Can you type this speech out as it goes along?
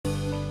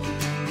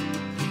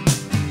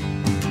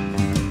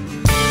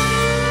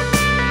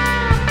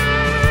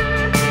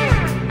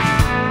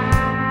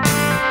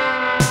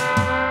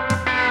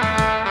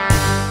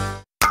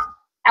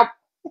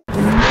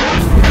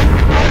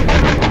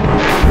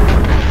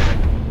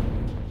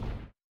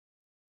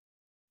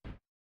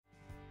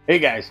Hey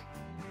guys,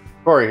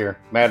 Corey here,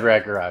 Mad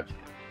Rat Garage.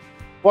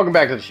 Welcome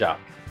back to the shop.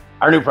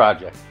 Our new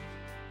project,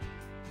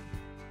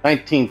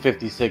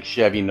 1956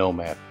 Chevy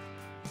Nomad.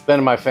 It's been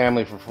in my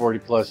family for 40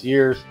 plus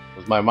years. It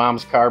was my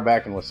mom's car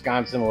back in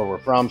Wisconsin, where we're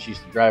from. She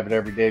used to drive it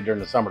every day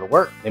during the summer to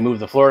work. They moved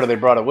to Florida, they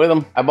brought it with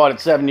them. I bought it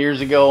 7 years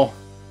ago,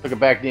 took it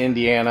back to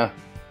Indiana,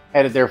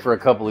 had it there for a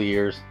couple of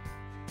years.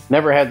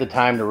 Never had the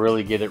time to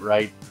really get it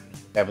right,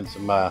 having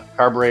some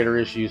carburetor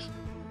issues.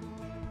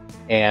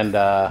 And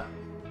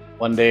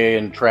one day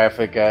in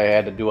traffic, I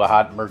had to do a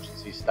hot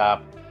emergency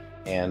stop,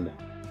 and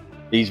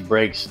these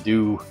brakes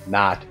do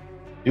not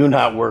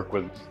work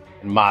in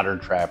modern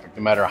traffic.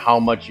 No matter how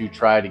much you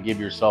try to give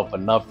yourself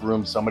enough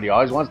room, somebody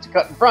always wants to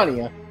cut in front of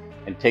you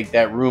and take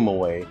that room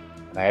away.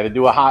 And I had to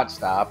do a hot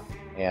stop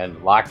and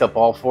locked up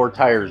all 4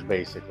 tires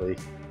basically.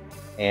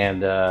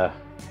 And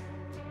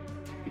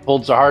he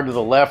pulled so hard to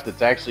the left,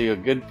 it's actually a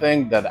good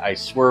thing that I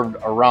swerved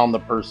around the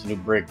person who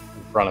braked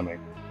in front of me.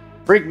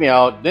 Freaked me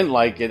out, didn't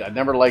like it. I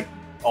never liked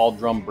all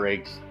drum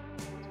brakes.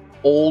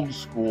 Old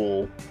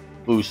school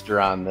booster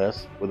on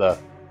this with a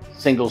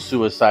single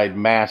suicide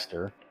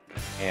master,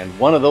 and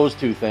one of those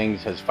two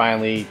things has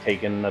finally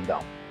taken a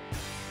dump.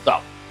 So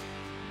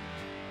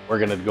we're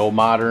gonna go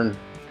modern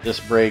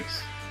disc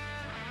brakes,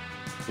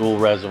 dual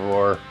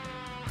reservoir,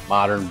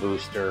 modern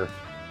booster,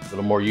 a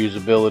little more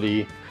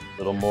usability, a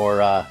little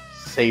more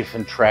safe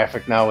in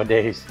traffic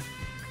nowadays,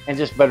 and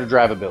just better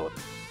drivability.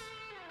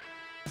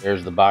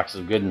 There's the box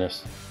of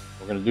goodness.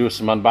 We're gonna do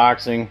some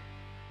unboxing,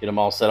 get them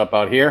all set up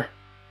out here,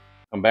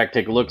 come back,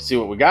 take a look, see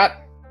what we got.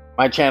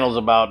 My channel is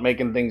about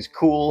making things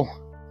cool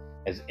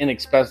as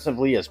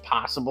inexpensively as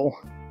possible,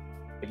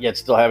 but yet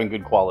still having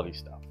good quality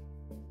stuff.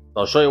 So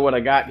I'll show you what I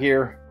got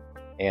here,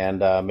 and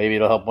maybe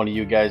it'll help one of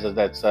you guys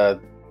that's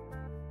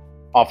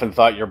often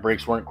thought your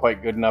brakes weren't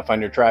quite good enough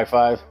on your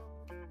Trifive,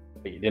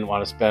 but you didn't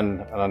want to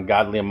spend an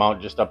ungodly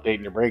amount just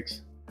updating your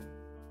brakes.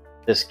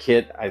 This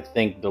kit, I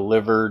think,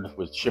 delivered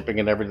with shipping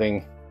and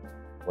everything,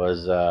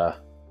 was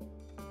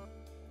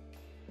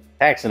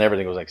tax and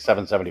everything was like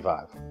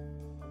 $7.75.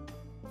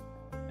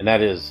 And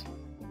that is,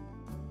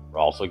 we're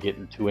also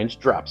getting 2-inch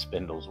drop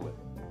spindles with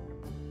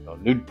it. So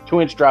new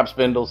 2-inch drop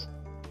spindles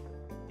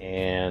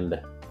and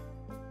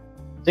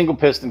single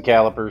piston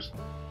calipers.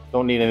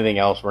 Don't need anything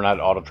else. We're not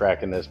auto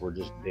tracking this. We're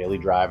just daily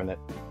driving it.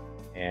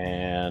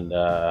 And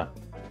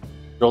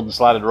drilled and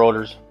slotted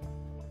rotors,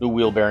 new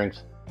wheel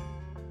bearings,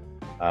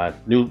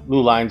 new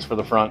lines for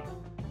the front,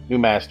 new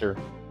master,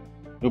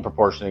 new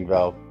proportioning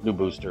valve, new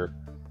booster,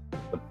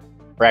 the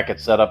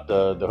bracket set up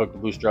to hook the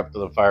booster up to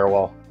the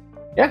firewall.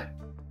 Yeah,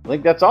 I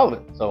think that's all of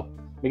it. So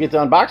we get to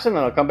unboxing, and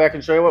I'll come back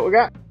and show you what we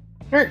got.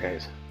 All right,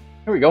 guys,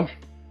 here we go.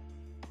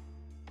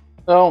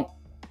 So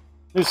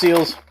new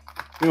seals,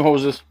 new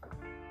hoses,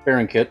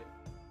 bearing kit.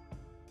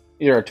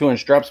 These are our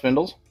 2-inch drop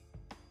spindles.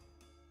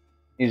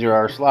 These are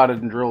our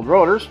slotted and drilled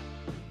rotors.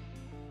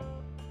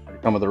 They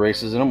come with the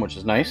races in them, which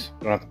is nice.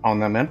 Don't have to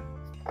pound them in.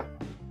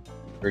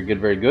 Very good,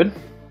 very good.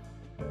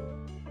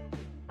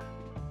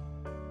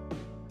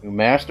 New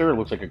master, it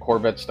looks like a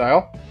Corvette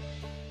style.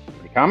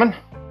 Pretty common.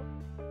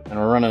 And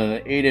we're running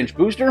an 8-inch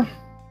booster.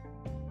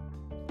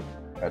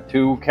 Got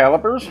 2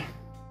 calipers.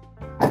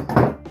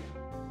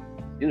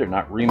 These are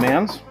not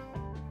remans.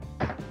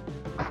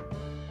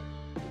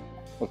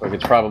 Look like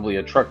it's probably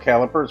a truck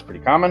caliper. It's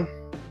pretty common.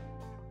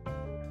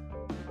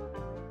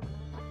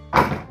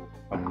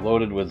 I'm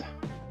loaded with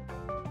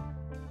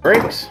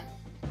brakes.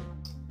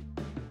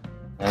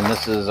 And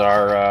this is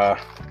our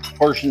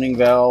portioning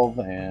valve,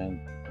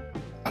 and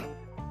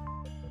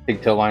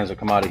pigtail lines will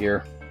come out of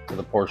here to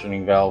the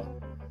portioning valve.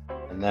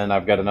 And then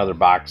I've got another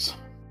box.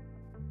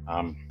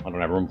 I don't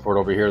have room for it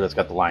over here. That's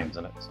got the lines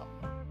in it. So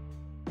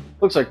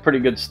looks like pretty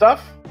good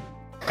stuff.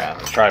 Yeah,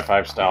 the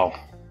Trifive style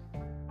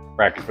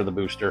bracket for the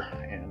booster,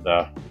 and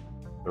the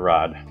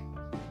rod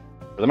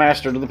for the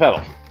master to the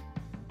pedal.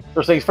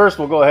 First things first,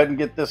 we'll go ahead and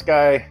get this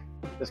guy,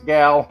 this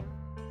gal,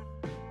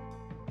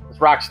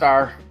 this rock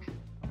star,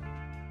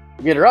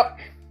 get her up.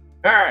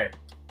 All right.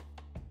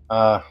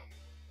 I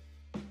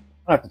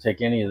don't have to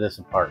take any of this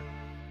apart.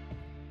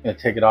 I'm going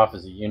to take it off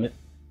as a unit.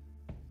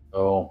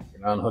 So I'm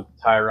going to unhook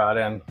the tie rod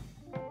end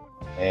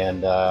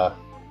and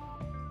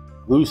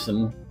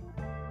loosen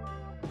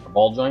the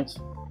ball joints,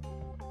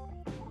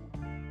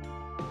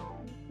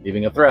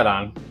 leaving a thread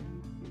on.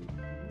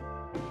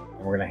 And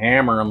we're going to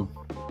hammer them,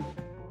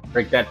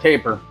 break that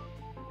taper.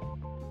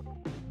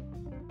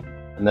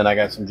 And then I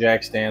got some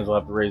jack stands. We'll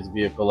have to raise the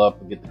vehicle up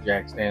and get the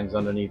jack stands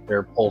underneath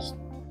there,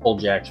 pull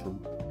jacks for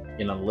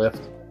getting on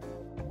lift.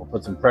 We'll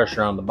put some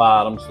pressure on the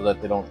bottom so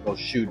that they don't go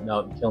shooting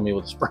out and kill me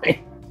with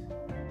spray.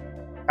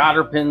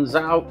 Cotter pins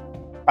out,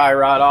 tie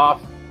rod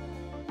off,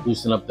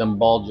 loosen up them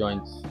ball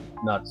joints,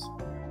 nuts.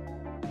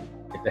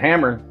 Get the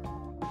hammer,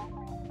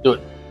 do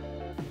it.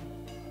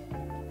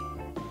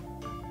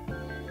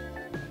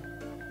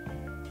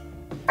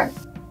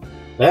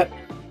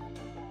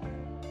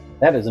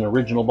 That is an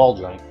original ball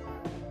joint.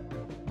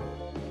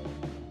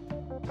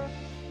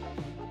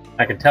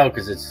 I can tell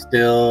because it's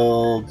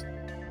still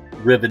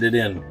riveted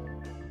in.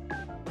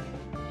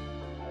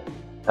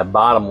 That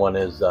bottom one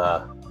is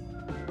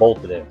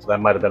bolted in, so that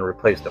might have been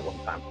replaced at one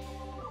time.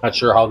 Not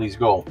sure how these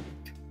go.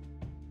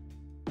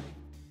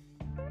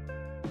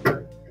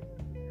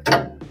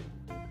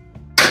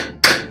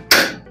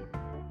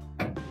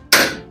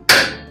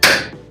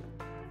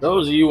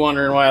 Those of you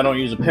wondering why I don't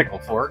use a pickle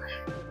fork,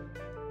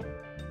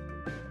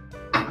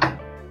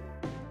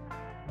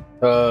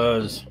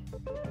 because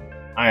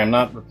I am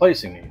not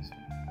replacing these.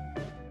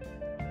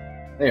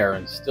 They are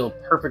in still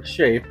perfect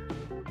shape.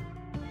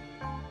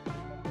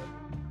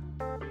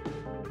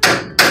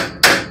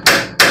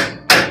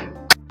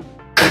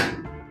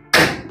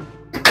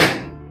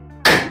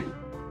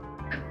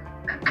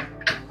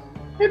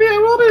 Maybe I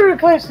will be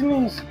replacing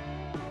these.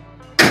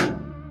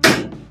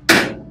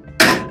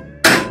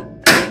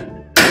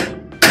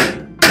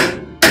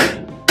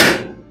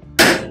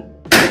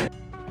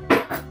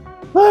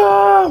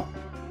 Ah!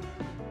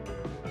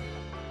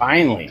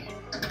 Finally.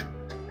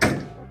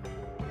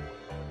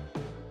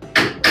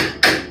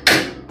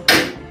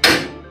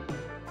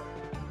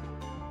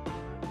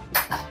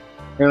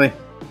 Really?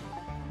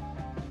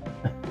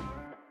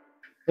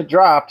 It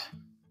dropped.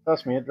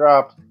 Trust me, it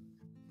dropped.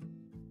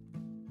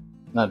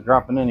 Not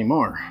dropping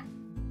anymore.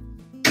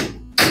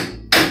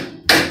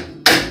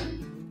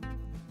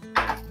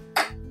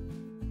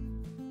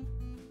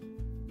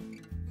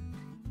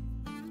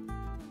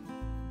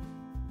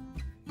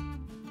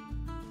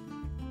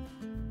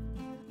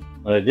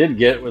 What I did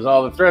get was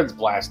all the threads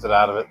blasted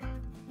out of it.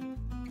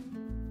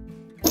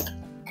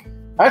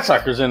 That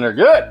sucker's in there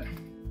good.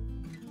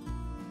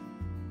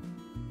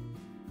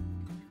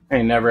 I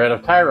ain't never had a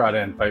tie rod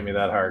end fight me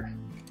that hard.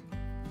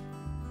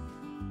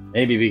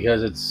 Maybe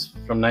because it's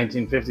from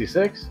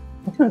 1956.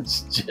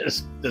 It's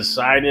just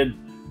decided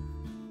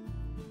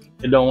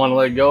it don't want to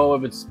let go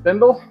of its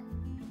spindle.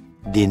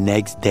 The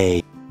next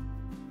day.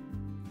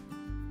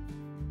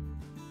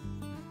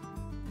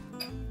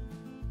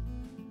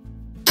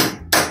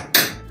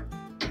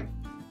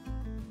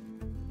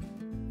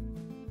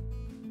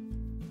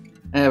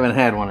 I haven't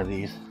had one of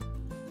these.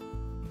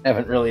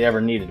 Haven't really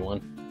ever needed one.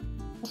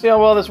 We'll see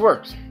how well this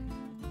works.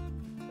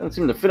 Doesn't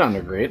seem to fit on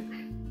there great.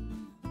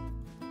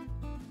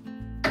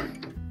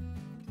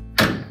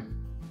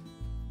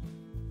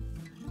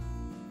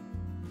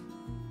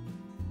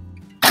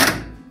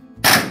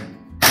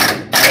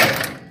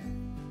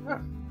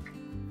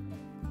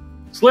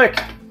 Slick.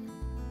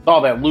 All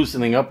that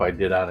loosening up I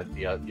did on it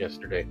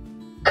yesterday.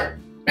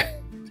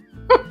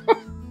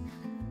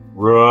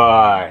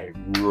 Right.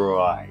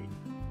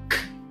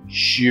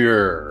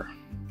 Sure.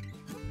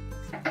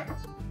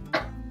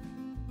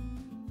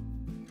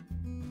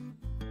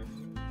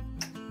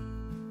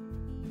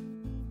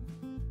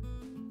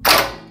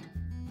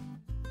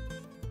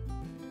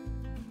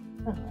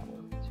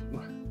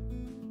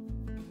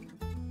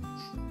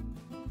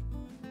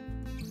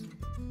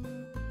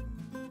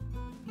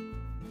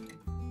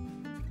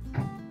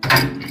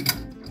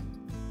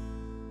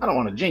 I don't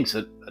want to jinx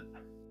it, but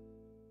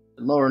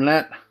lowering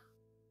that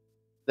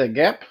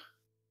gap,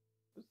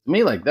 to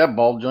me, like that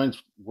ball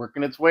joint's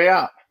working its way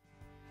out.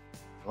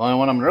 The only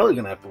one I'm really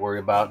going to have to worry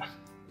about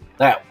is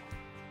that one.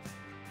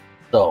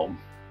 So,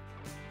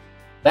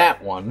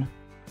 that one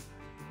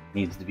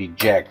needs to be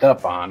jacked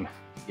up on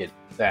to get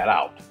that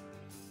out.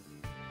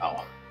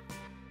 Oh.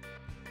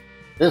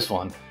 This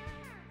one,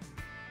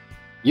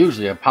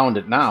 usually I pound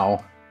it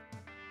now,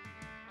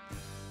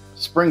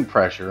 spring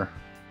pressure,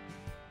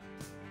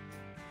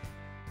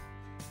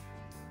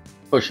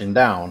 pushing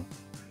down,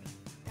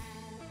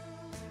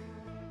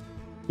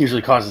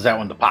 usually causes that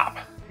one to pop.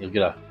 You'll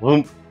get a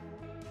whoomp.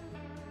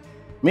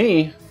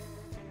 Me,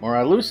 the more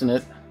I loosen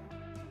it,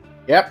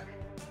 the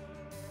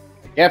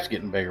gap's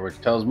getting bigger, which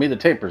tells me the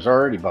taper's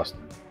already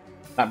busted.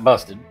 Not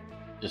busted,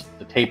 just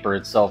the taper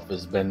itself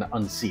has been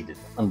unseated,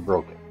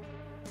 unbroken.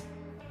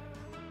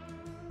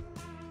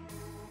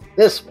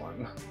 This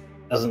one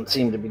doesn't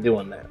seem to be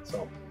doing that,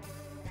 so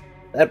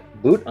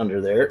that boot under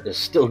there is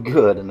still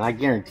good, and I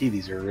guarantee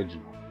these are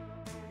original.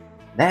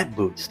 That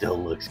boot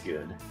still looks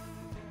good.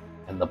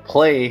 And the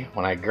play,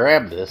 when I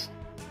grab this,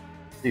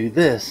 do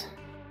this,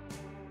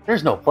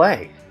 there's no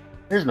play.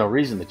 There's no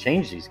reason to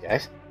change these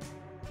guys.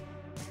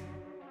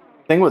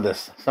 Thing with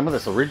this, some of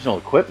this original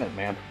equipment,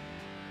 man,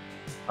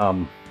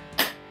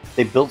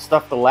 they built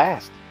stuff to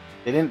last.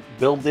 They didn't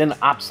build in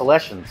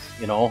obsolescence,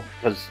 you know,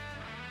 because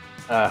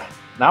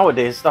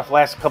nowadays stuff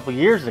lasts a couple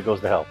years and it goes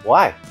to hell.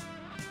 Why?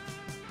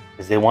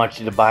 Because they want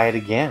you to buy it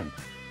again.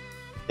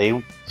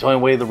 It's the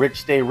only way the rich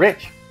stay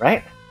rich,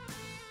 right?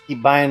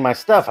 Keep buying my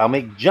stuff. I'll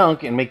make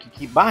junk and make you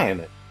keep buying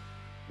it.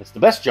 It's the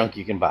best junk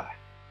you can buy.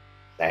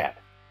 Sad.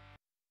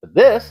 But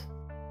this,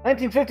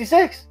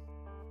 1956,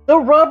 the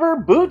rubber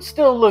boot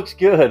still looks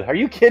good. Are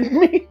you kidding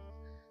me?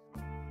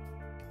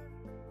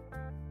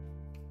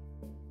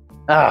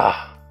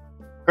 Ah,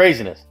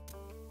 craziness.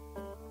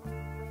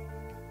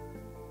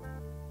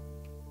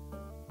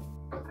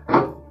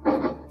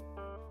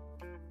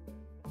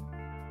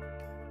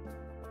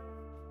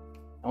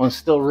 That one's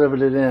still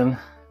riveted in.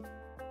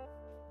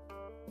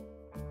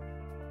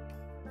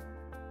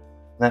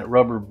 That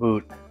rubber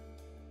boot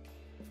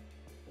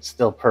It's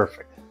still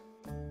perfect.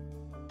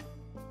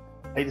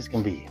 Tight as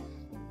can be.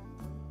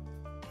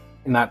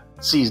 And not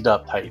seized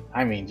up tight.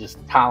 I mean, just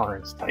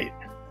tolerance tight.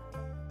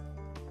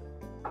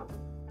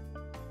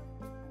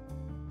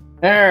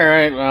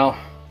 Alright, well,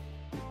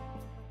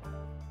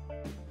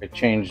 I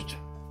changed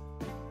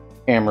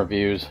camera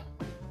views.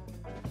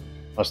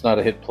 Must not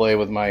have hit play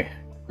with my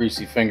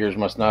greasy fingers.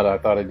 Must not have.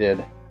 I thought I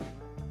did.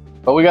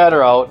 But we got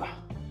her out.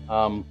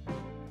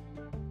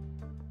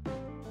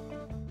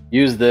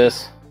 Used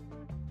this.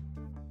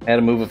 Had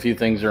to move a few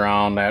things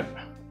around that.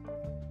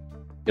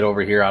 Get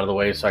over here out of the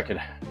way so I could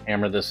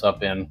hammer this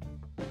up in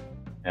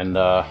and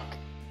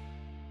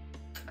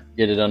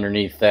get it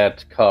underneath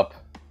that cup.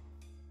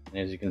 And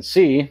as you can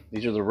see,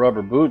 these are the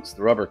rubber boots,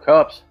 the rubber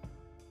cups.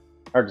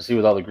 Hard to see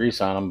with all the grease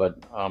on them, but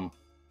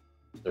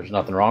there's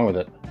nothing wrong with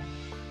it.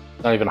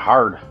 It's not even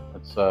hard.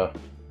 It's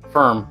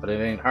firm, but it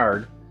ain't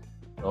hard.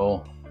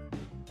 So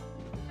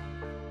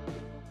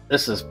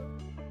this has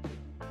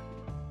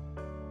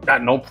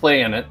got no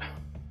play in it.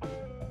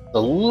 It's a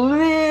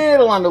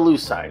little on the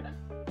loose side,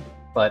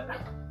 but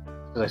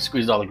because I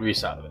squeezed all the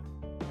grease out of it.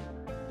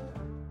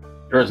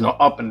 There is no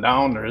up and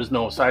down. There is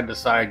no side to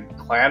side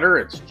clatter.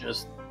 It's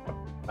just a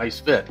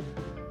nice fit.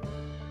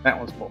 That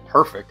one's more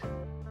perfect.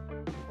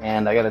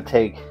 And I got to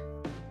take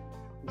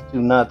these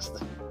two nuts.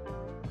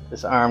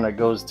 This arm that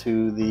goes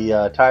to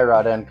the tie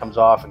rod end comes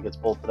off and gets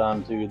bolted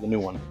onto the new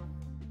one.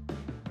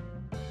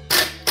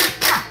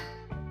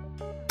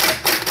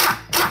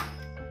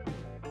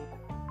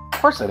 Of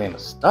course, that ain't a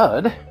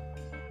stud.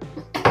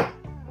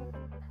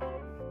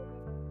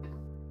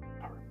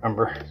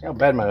 Remember, see how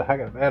bad I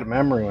got a bad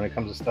memory when it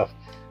comes to stuff.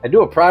 I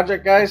do a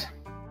project, guys.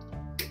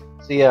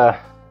 See, tell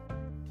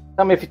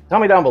me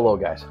down below,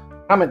 guys.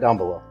 Comment down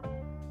below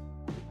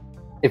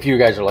if you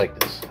guys are like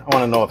this. I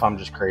want to know if I'm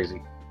just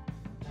crazy.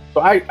 So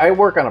I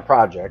work on a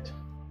project,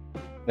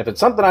 and if it's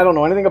something I don't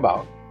know anything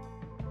about,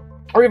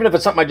 or even if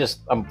it's something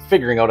I'm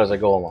figuring out as I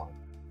go along,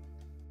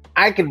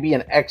 I can be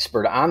an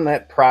expert on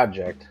that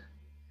project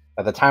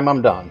by the time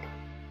I'm done.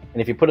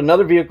 And if you put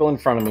another vehicle in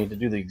front of me to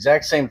do the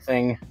exact same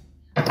thing,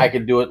 I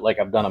could do it like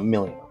I've done a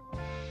million.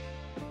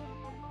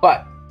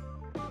 But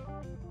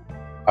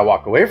I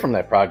walk away from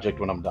that project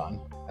when I'm done,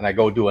 and I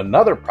go do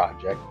another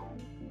project.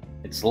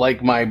 It's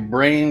like my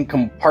brain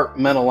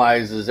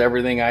compartmentalizes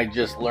everything I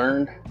just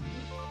learned,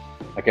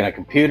 like in a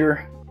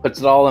computer, puts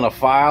it all in a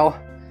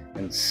file,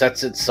 and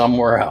sets it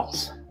somewhere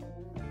else.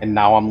 And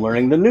now I'm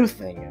learning the new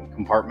thing and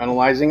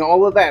compartmentalizing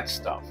all of that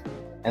stuff.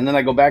 And then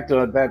I go back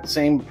to that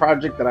same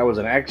project that I was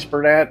an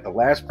expert at, the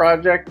last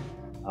project.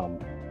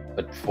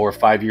 But 4 or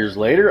 5 years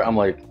later, I'm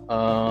like,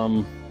 I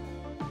don't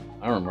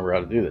remember how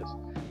to do this.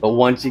 But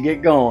once you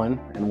get going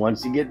and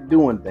once you get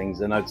doing things,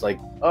 then it's like,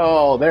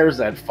 oh, there's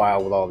that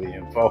file with all the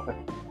info.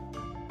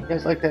 You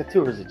guys like that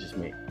too, or is it just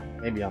me?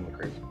 Maybe I'm the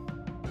crazy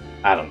one.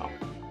 I don't know.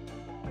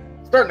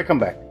 It's starting to come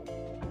back.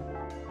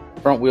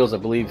 Front wheels, I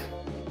believe.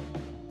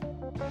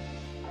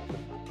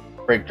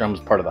 Brake drum's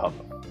part of the hub.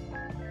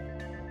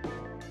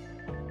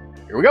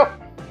 Here we go.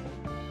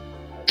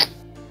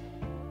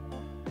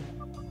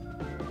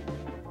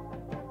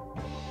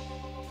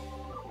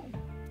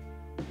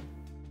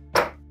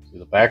 See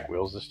the back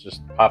wheels, this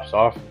just pops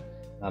off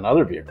on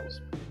other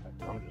vehicles. That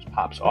drum just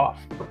pops off.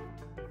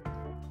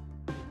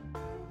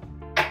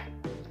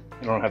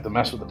 You don't have to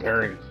mess with the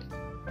bearings.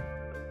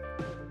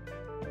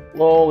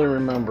 Slowly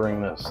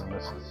remembering this, and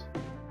this is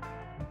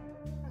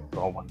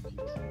all one piece.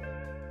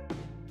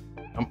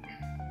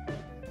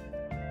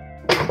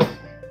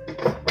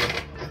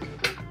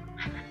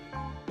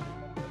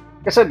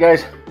 Like I said,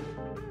 guys,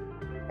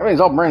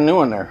 everything's all brand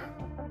new in there.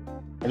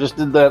 I just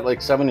did that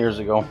like 7 years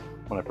ago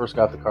when I first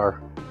got the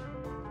car.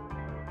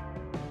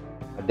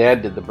 My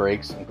dad did the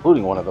brakes,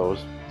 including one of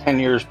those, 10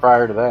 years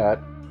prior to that.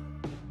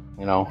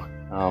 You know,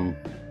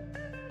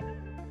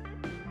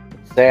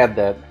 it's sad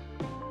that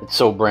it's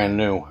so brand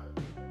new.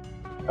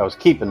 I was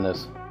keeping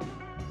this.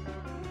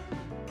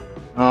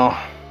 Oh,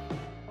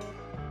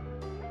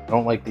 I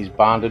don't like these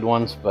bonded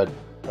ones, but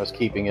I was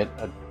keeping it.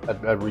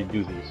 I'd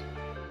redo these.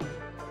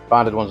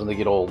 Bonded ones when they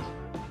get old.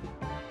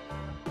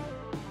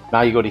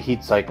 Now you go to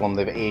heat cycle them,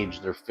 they've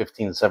aged. They're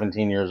 15,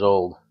 17 years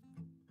old.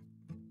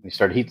 When you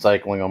start heat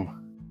cycling them,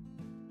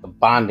 the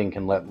bonding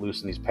can let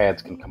loose and these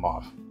pads can come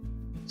off.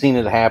 Seen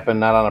it happen,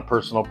 not on a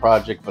personal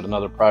project, but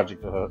another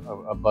project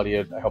a buddy,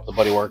 I helped a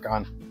buddy work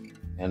on,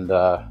 and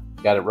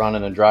got it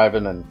running and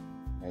driving, and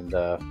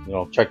you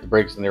know, checked the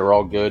brakes and they were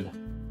all good,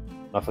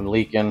 nothing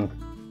leaking,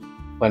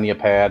 plenty of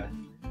pad,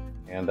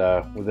 and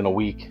within a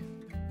week,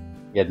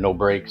 he had no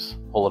brakes,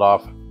 pull it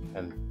off,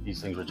 and these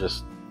things were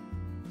just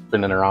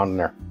spinning around in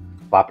there,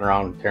 flopping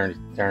around, tearing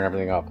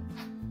everything up.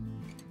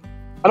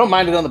 I don't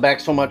mind it on the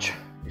back so much.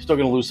 You're still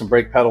going to lose some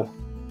brake pedal,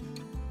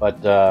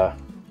 but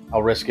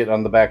I'll risk it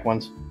on the back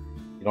ones.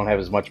 You don't have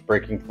as much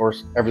braking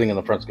force. Everything in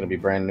the front's going to be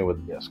brand new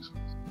with the discs.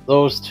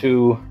 Those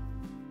two,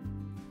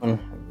 and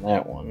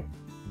that one.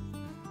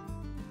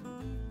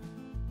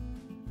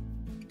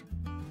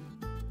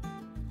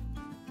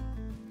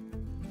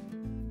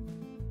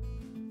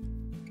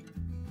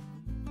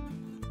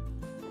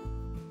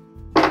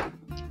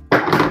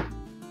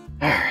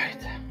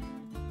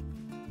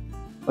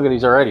 Look at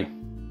these already.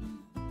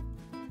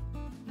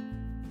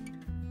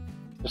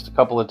 Just a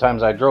couple of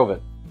times I drove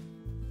it.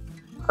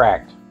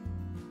 Cracked.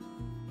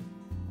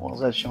 Well, is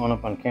that showing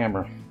up on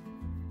camera?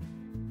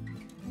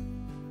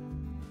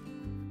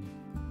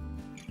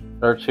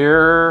 Starts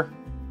here.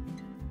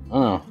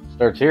 Oh,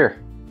 starts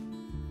here.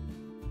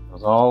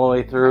 Goes all the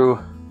way through.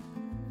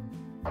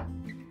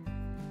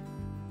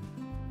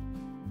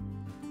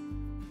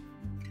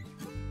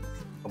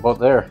 About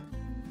there.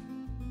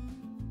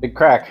 Big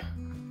crack.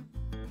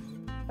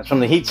 That's from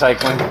the heat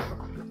cycling.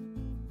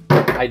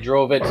 I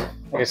drove it,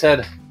 like I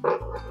said,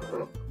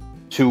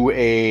 to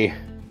a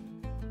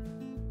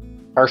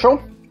car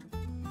show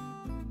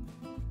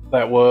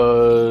that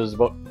was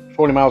about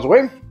 20 miles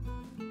away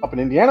up in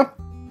Indiana.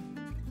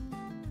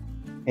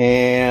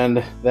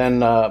 And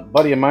then a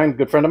buddy of mine,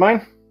 good friend of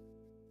mine,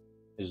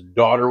 his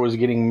daughter was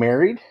getting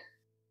married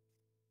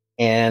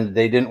and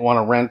they didn't want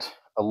to rent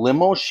a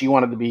limo. She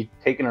wanted to be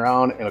taken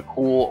around in a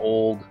cool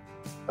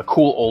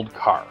old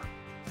car.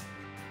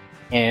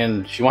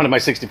 And she wanted my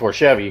 64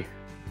 Chevy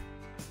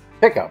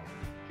pickup.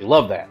 She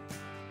loved that.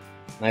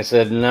 And I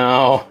said,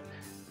 no,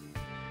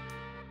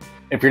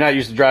 if you're not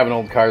used to driving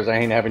old cars, I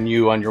ain't having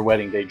you on your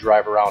wedding day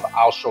drive around.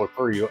 I'll show it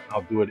for you and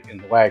I'll do it in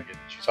the wagon.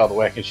 She saw the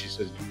wagon. She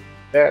says, you do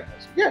that? I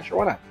said, yeah, sure,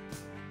 why not?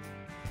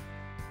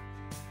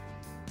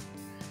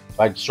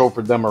 So I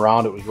chauffeured them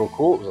around. It was real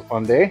cool. It was a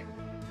fun day.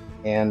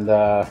 And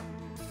the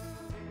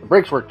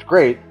brakes worked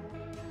great.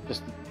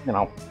 Just, you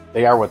know,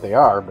 they are what they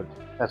are, but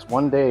that's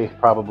one day,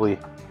 probably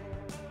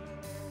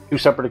 2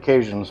 separate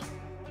occasions,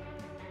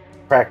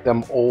 cracked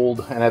them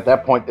old. And at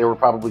that point, they were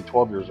probably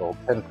 12 years old,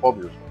 10, 12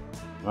 years old.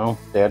 You know,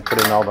 Dad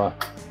put in all the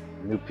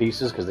new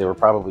pieces because they were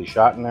probably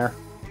shot in there.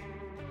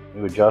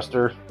 New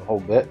adjuster, the whole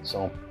bit.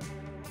 So,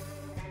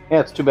 yeah,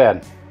 it's too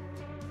bad.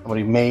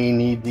 Somebody may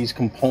need these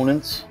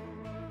components.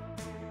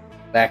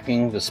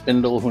 Backing, the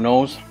spindle, who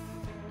knows,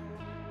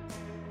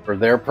 for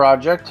their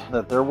project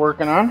that they're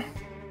working on.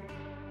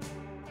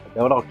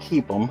 But I'll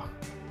keep them.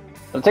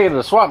 I'll take it to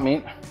the swap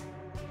meet.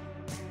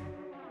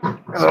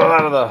 There's a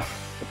lot of the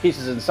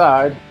pieces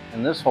inside,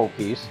 and this whole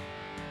piece.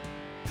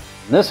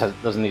 And this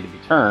doesn't need to be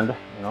turned.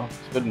 You know,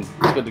 it's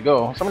good to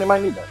go. Somebody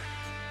might need that.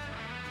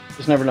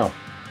 Just never know.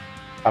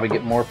 Probably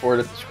get more for it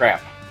at the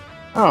scrap.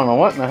 I don't know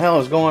what in the hell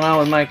is going on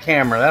with my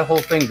camera. That whole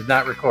thing did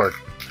not record.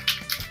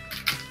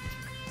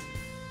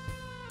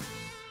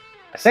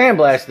 I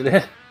sandblasted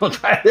it. We'll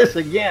try this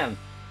again.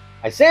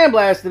 I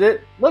sandblasted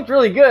it. Looked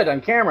really good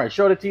on camera. I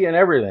showed it to you and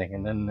everything,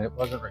 and then it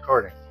wasn't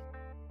recording.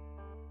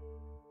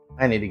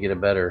 I need to get a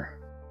better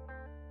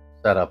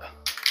setup.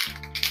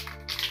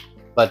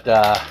 But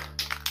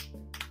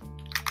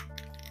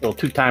little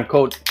 2-time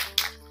coat,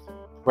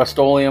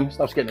 Rust-Oleum.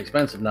 Stuff's getting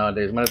expensive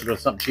nowadays. Might have to go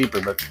to something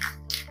cheaper, but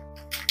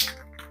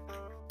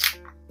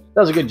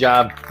does a good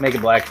job. Make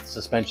it black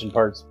suspension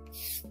parts.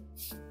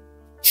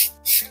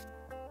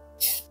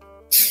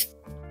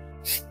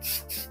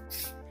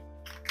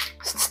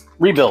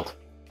 Rebuilt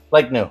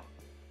like new.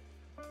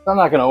 I'm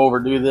not going to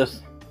overdo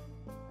this.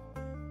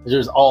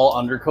 There's all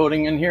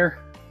undercoating in here,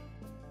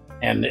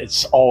 and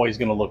it's always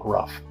going to look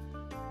rough.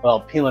 Well,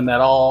 peeling that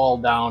all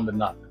down to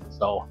nothing.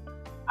 So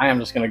I am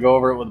just going to go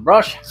over it with a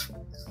brush,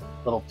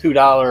 little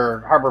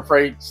 $2 Harbor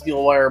Freight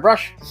steel wire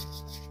brush.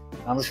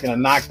 I'm just going to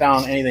knock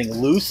down anything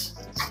loose.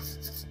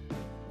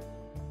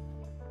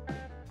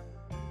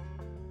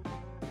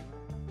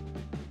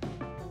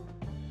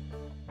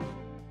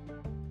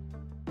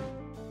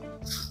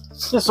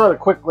 Just sort of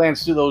quick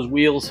glance through those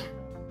wheels.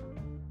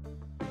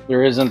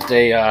 There isn't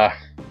a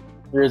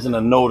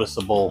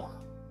noticeable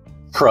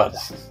crud.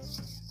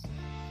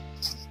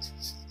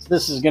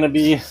 This is going to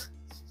be a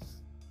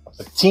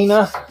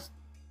patina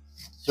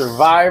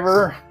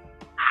Survivor.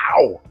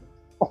 Ow!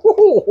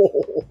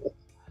 Oh,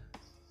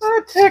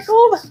 that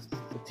tickled.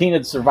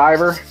 Patina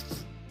Survivor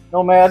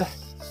Nomad.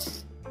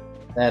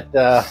 That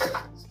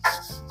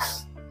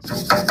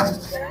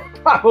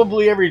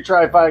probably every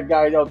Trifive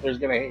guy out there is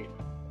going to hate.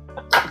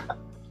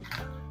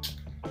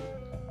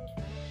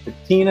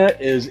 Patina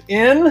is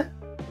in,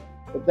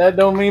 but that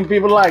don't mean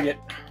people like it.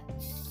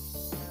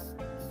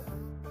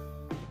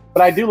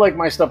 But I do like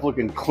my stuff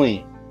looking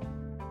clean.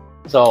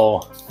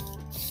 So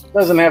it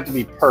doesn't have to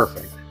be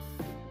perfect.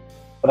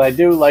 But I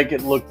do like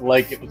it looked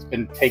like it was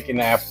been taken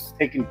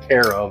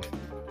care of,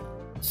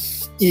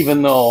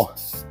 even though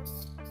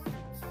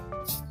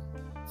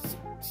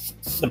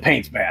the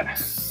paint's bad.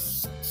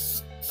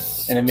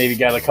 And it maybe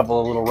got a couple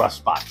of little rust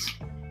spots.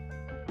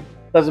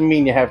 Doesn't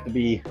mean you have to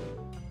be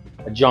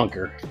a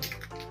junker.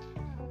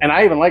 And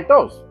I even like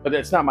those, but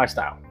it's not my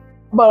style.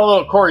 How about a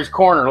little Corey's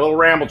Corner, a little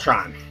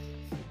Rambletron.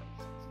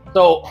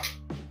 So,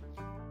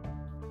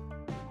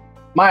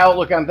 my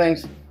outlook on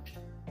things,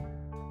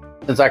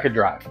 since I could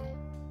drive.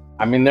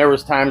 I mean, there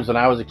was times when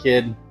I was a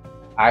kid,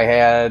 I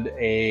had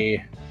we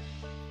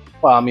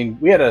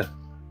had a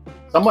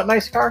somewhat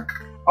nice car.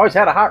 Always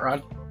had a hot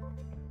rod.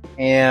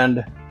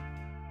 And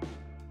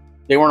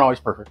they weren't always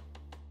perfect.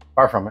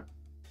 Far from it.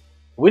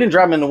 We didn't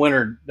drive them in the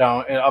winter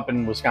up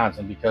in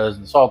Wisconsin because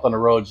the salt on the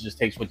roads just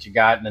takes what you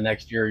got, and the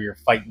next year you're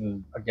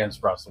fighting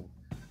against rust.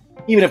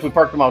 Even if we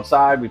parked them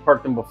outside, we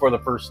parked them before the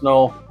first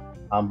snow,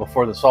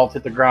 before the salt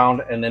hit the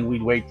ground, and then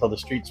we'd wait till the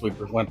street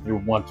sweepers went through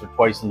once or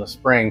twice in the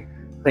spring,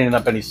 cleaning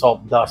up any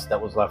salt dust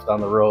that was left on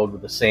the road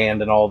with the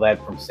sand and all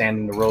that from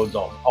sanding the roads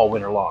all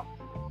winter long.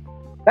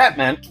 That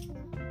meant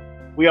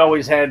we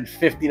always had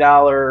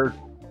 $50,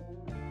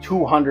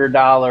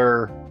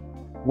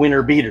 $200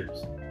 winter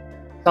beaters.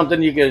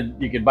 Something you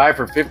could buy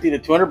for 50 to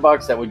 200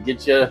 bucks that would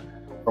get you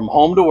from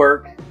home to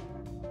work,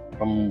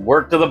 from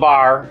work to the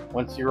bar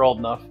once you're old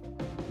enough,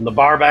 from the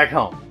bar back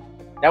home.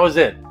 That was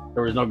it.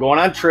 There was no going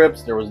on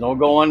trips. There was no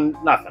going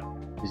nothing.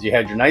 Because you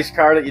had your nice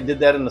car that you did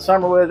that in the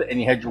summer with, and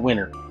you had your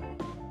winter.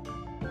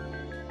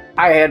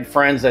 I had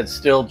friends that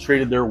still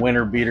treated their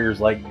winter beaters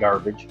like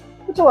garbage,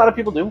 which a lot of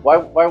people do.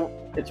 Why?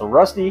 It's a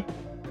rusty,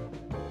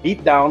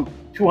 beat down,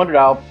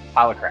 $200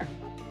 pile of crap.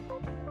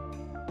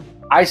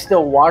 I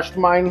still washed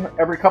mine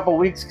every couple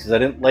weeks because I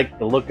didn't like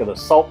the look of the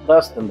salt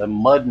dust and the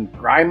mud and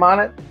grime on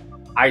it.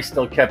 I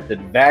still kept it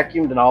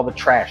vacuumed and all the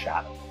trash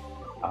out of it.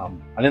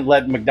 I didn't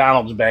let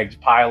McDonald's bags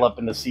pile up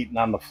in the seat and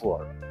on the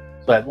floor.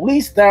 So at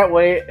least that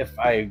way, if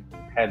I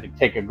had to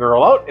take a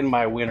girl out in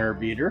my winter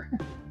beater,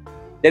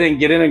 they didn't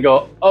get in and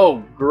go,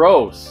 oh,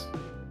 gross.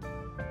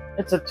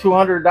 It's a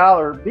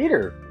 $200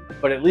 beater,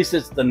 but at least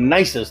it's the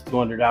nicest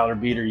 $200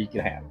 beater you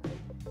can have.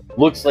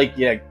 Looks like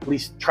you at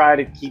least try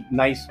to keep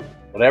nice,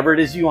 whatever it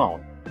is you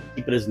own,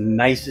 keep it as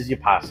nice as you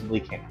possibly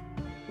can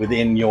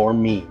within your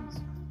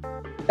means.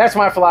 That's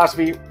my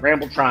philosophy,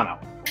 Rambletron.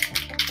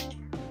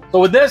 So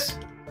with this,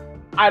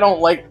 I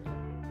don't like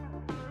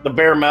the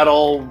bare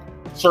metal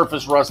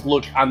surface rust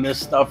look on this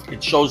stuff.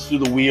 It shows through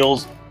the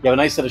wheels. You have a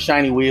nice set of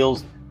shiny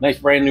wheels, nice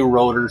brand new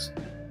rotors,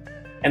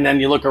 and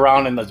then you look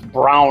around and there's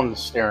brown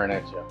staring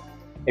at you.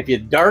 If you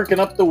darken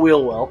up the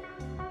wheel well,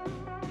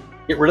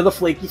 get rid of the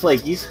flaky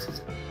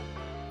flakies,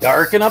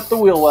 darken up the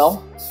wheel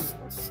well,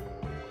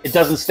 it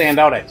doesn't stand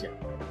out at you.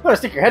 You're gonna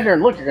stick your head there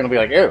and look, you're gonna be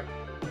like, ew,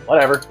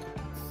 whatever.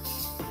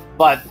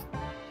 But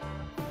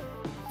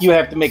you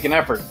have to make an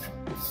effort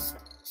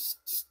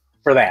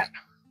for that.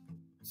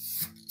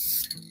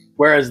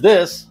 Whereas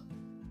this,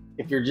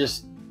 if you're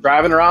just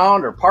driving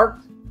around or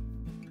parked,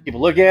 people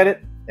look at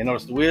it, they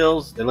notice the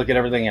wheels, they look at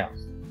everything else.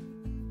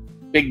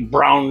 Big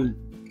brown,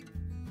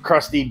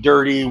 crusty,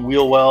 dirty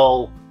wheel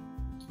well,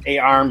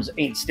 A-arms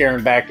ain't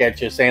staring back at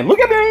you saying, look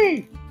at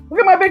me! Look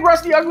at my big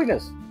rusty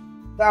ugliness.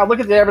 Now look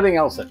at everything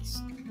else that's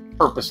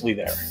purposely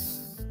there.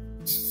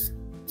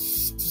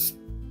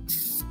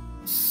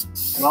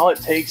 And all it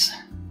takes,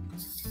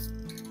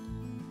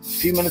 a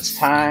few minutes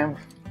time,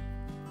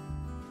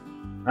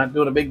 not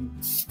doing a big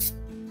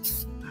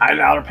high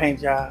dollar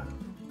paint job,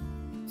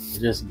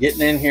 just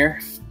getting in here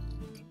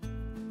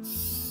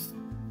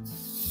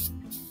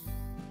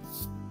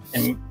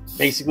and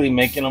basically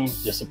making them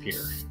disappear.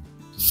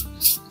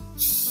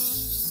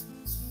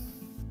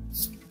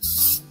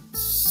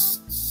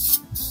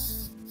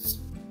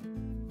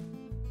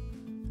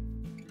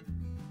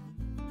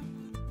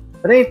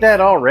 But ain't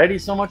that already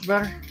so much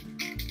better?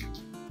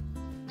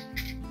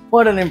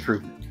 What an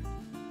improvement.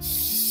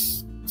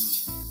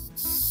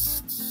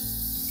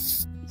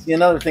 See,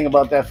 another thing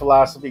about that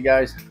philosophy,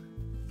 guys,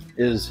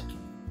 is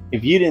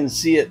if you didn't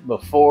see it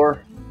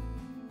before,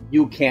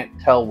 you can't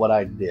tell what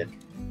I did.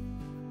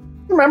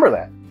 Remember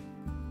that.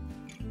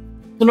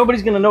 So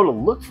nobody's going to know to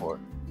look for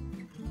it.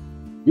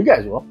 You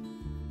guys will.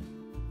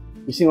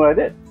 You seen what I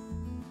did.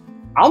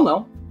 I'll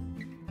know.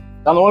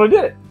 I'm the one who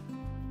did it.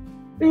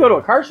 You go to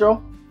a car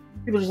show,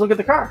 people just look at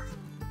the car.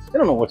 They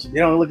don't know what you, they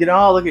don't look at,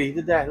 oh, look at, you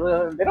did that.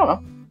 They don't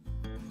know.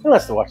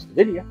 Unless they watch the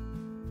video.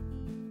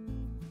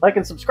 Like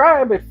and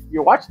subscribe if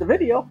you watch the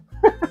video.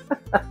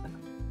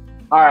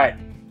 All right.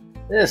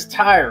 This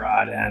tie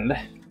rod end,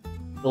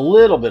 a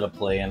little bit of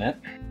play in it,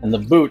 and the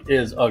boot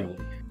is ugly.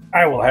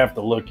 I will have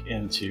to look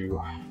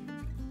into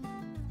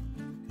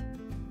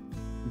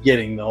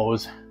getting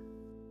those.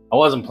 I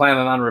wasn't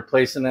planning on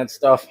replacing that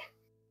stuff.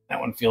 That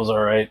one feels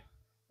all right.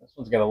 This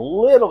one's got a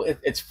little,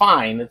 it's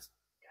fine. It's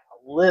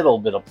got a little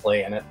bit of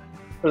play in it.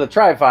 For the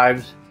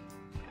Trifives,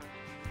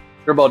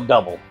 they're about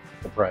double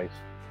the price.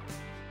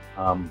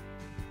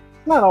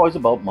 Not always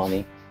about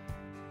money.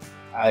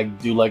 I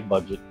do like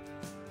budget,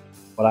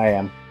 but I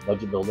am a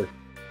budget builder.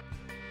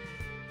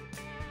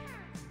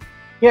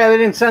 Yeah, they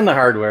didn't send the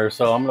hardware,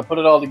 so I'm going to put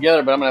it all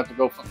together, but I'm going to have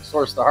to go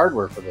source the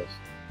hardware for this.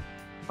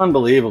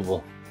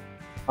 Unbelievable.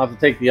 I'll have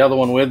to take the other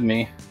one with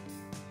me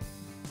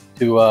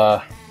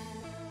to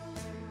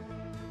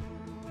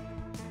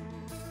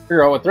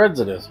figure out what threads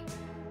it is.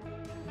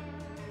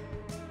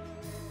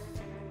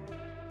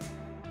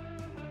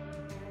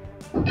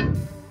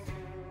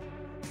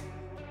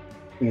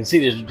 You can see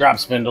these drop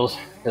spindles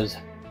because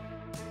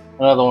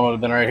another one would have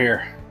been right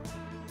here.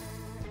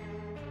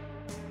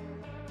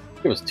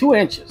 It was 2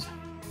 inches.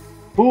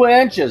 2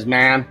 inches,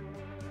 man.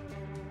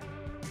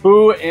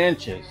 2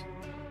 inches.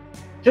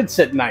 Should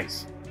sit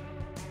nice.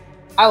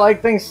 I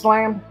like things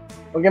slammed,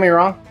 don't get me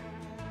wrong.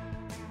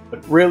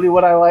 But really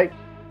what I like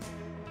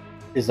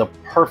is a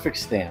perfect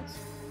stance.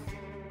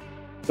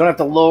 You don't have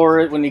to lower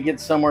it when you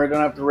get somewhere. You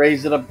don't have to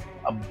raise it up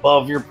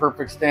above your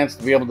perfect stance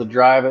to be able to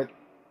drive it.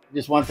 I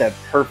just want that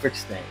perfect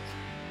stance.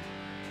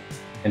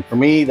 And for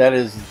me, that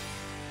is the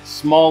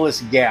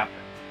smallest gap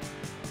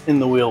in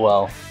the wheel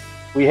well.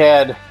 We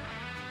had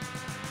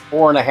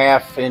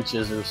 4.5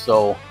 inches or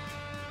so.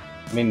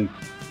 I mean,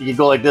 you could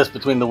go like this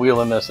between the wheel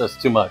and this, that's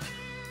too much.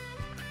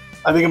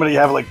 I think I'm gonna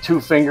have like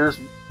 2 fingers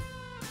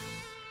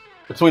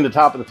between the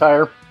top of the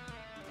tire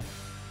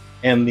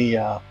and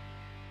the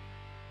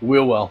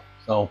wheel well.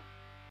 So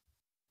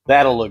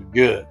that'll look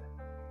good.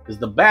 Because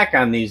the back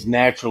on these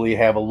naturally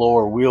have a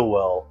lower wheel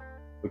well,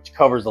 which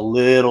covers a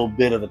little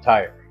bit of the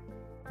tire.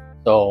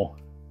 So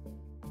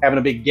having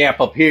a big gap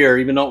up here,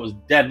 even though it was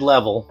dead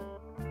level,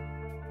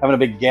 having a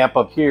big gap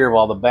up here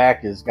while the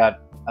back has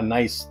got a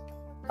nice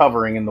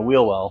covering in the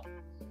wheel well,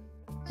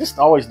 just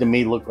always to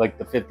me look like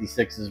the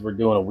 56s were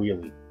doing a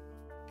wheelie.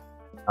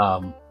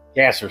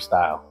 Gasser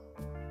style.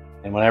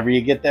 And whenever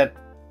you get that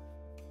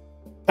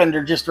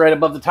fender just right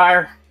above the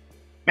tire,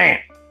 man,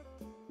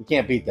 you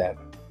can't beat that.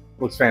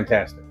 Looks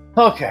fantastic.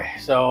 Okay,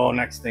 so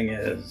next thing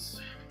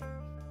is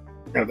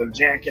I'm gonna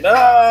jack it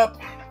up.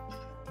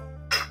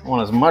 I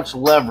want as much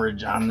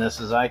leverage on this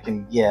as I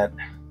can get.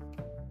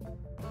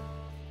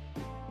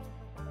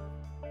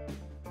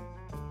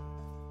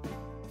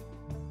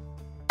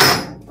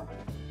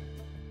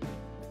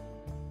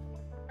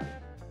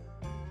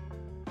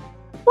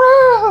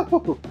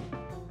 Woo!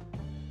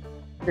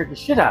 Scared the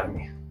shit out of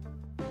me.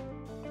 I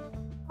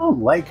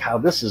don't like how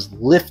this is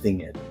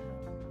lifting it.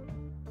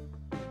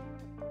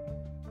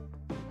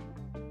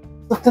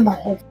 Lifting the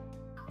whole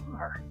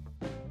car.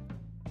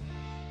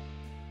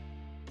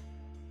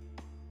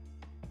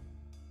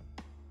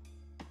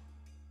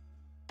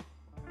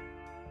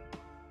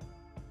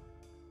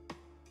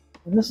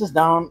 And this is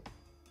down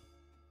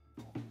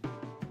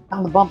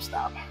the bump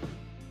stop.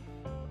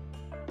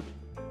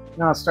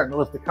 Now it's starting to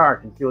lift the car.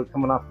 I can feel it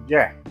coming off the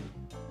jack.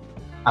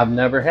 I've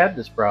never had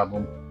this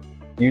problem.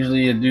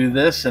 Usually you do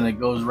this and it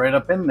goes right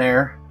up in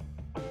there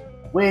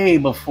way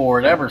before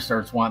it ever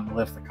starts wanting to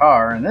lift the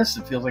car. And this,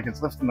 it feels like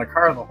it's lifting the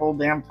car the whole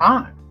damn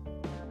time.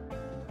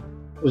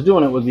 I was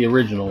doing it with the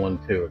original one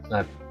too. It's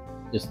not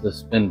just the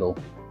spindle.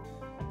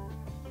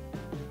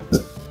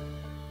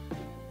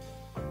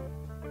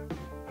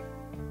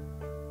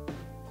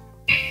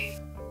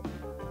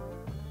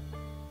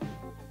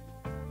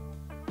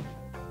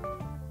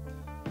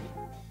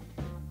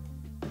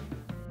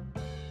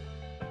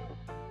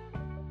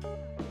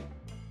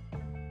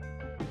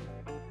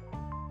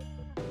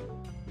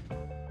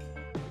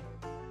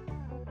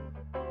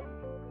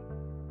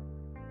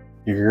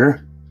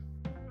 Here.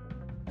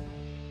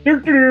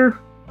 Here.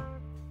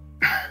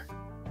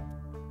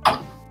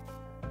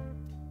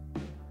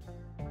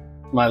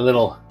 My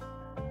little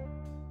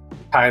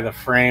tie the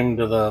frame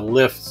to the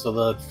lift so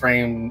the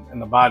frame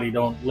and the body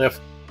don't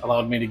lift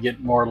allowed me to get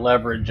more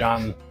leverage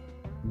on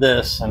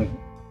this and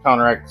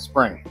counteract the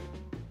spring.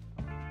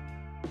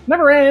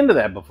 Never ran into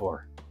that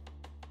before,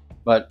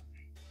 but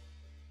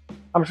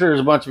I'm sure there's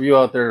a bunch of you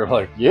out there that are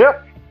like,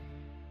 yep,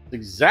 that's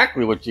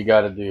exactly what you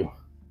got to do.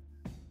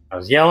 I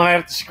was yelling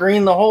at the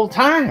screen the whole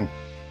time.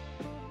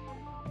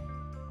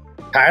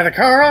 Tie the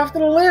car off to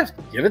the lift.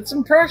 Give it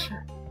some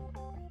pressure.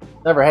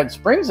 Never had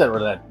springs that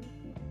were that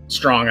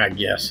strong, I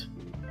guess.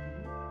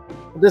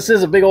 But this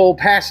is a big old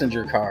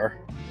passenger car.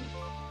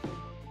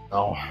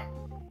 So,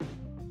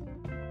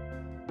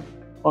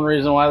 one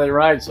reason why they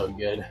ride so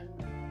good.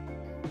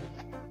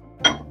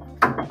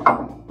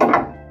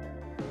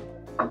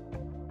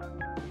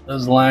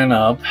 Does line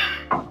up.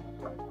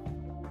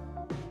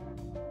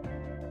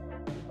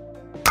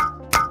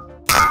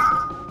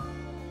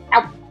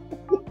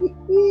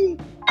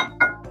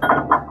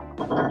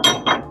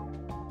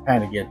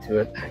 Kind of get to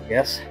it, I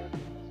guess.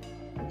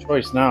 No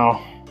choice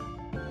now.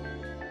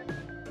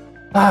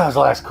 That was the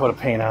last coat of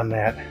paint on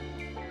that.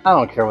 I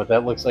don't care what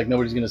that looks like.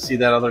 Nobody's going to see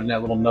that other than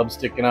that little nub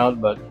sticking out,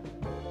 but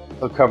it's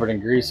still covered in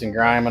grease and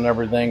grime and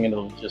everything, and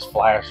it'll just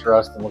flash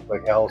rust and look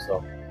like hell.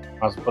 So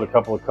I was put a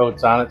couple of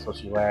coats on it so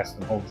she lasts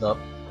and holds up.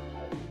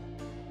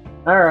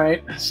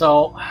 Alright,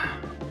 so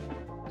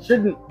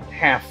shouldn't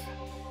have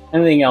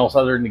anything else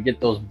other than to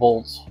get those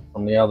bolts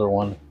from the other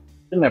one.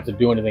 Shouldn't have to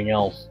do anything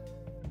else.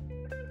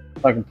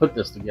 If I can put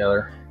this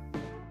together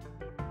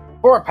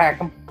before I pack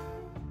them.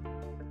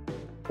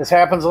 This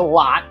happens a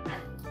lot.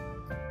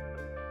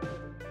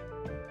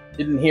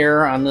 Didn't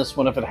hear on this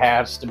one if it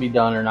has to be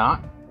done or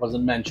not.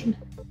 Wasn't mentioned.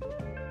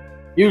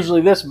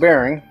 Usually this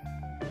bearing,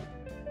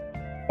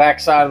 back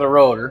side of the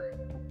rotor,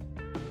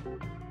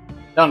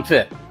 doesn't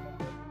fit.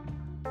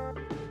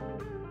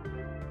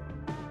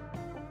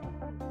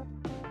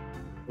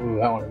 Ooh,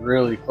 that one's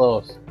really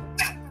close.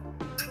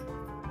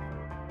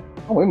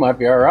 Oh, we might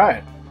be all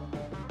right.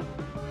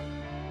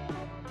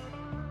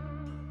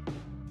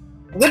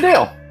 Good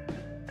deal.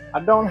 I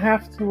don't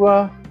have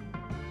to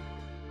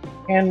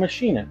hand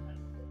machine it.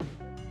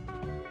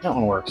 That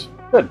one works.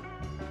 Good.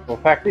 We'll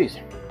pack these.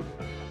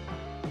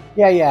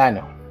 Yeah, I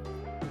know.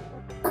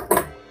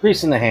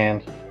 Grease in the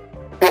hand.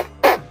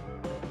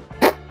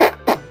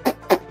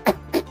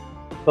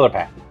 Filler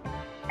pack.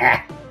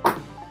 Ah.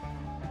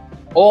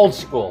 Old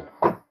school.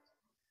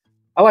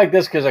 I like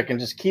this because I can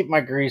just keep my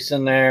grease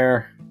in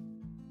there.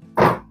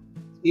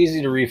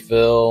 Easy to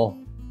refill.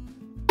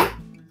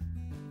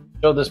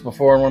 Showed this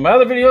before in one of my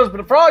other videos,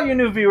 but for all you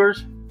new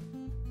viewers,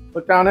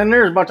 look down in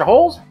there, there's a bunch of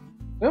holes.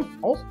 Yeah,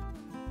 holes.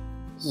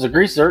 This is a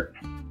grease zert.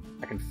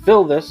 I can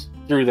fill this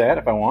through that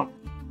if I want.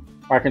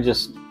 Or I can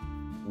just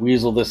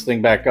weasel this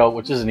thing back out,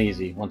 which isn't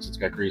easy once it's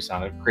got grease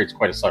on it. It creates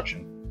quite a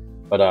suction.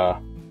 But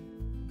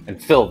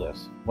and fill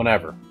this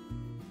whenever.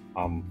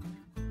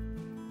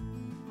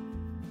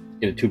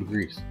 Get a tube of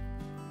grease.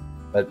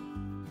 But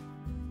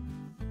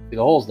see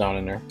the holes down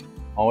in there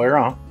all the way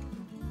around.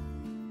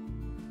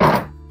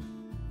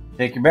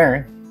 Take your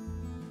bearing.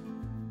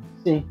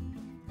 See,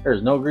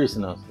 there's no grease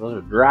in those. Those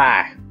are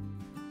dry.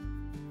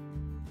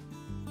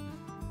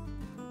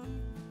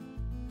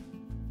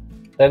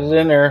 Set it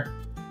in there.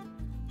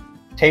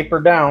 Taper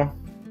down.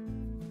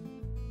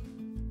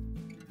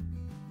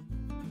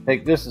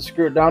 Take this and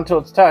screw it down till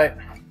it's tight.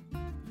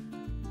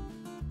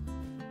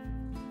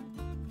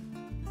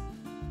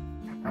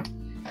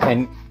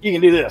 And you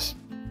can do this.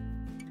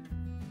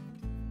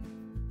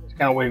 Just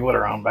kind of wiggle it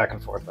around back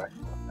and forth, back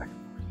and forth, back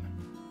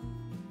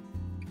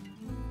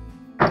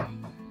and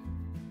forth.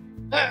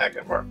 That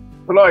could work.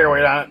 Put all your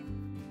weight on it.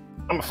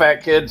 I'm a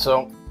fat kid,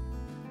 so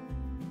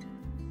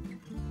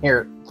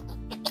here.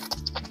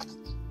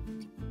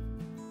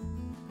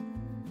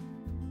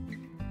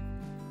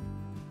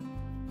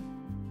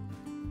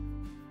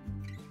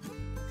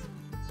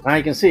 Now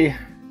you can see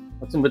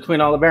what's in between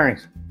all the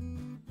bearings.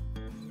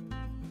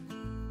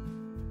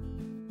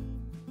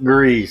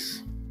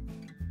 Grease.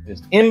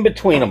 Just in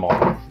between them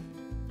all.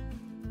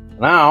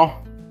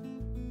 Now,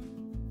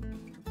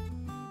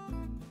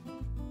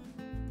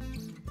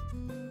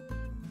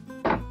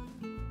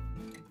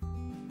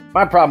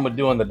 my problem with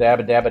doing the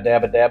dabba dabba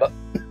dabba dabba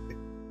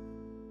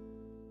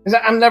is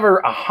I'm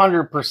never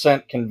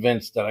 100%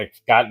 convinced that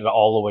I've gotten it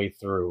all the way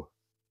through.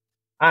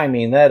 I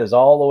mean, that is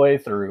all the way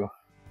through.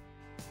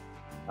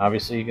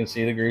 Obviously, you can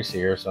see the grease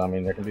here, so I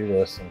mean, I can do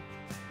this and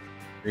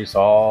grease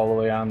all the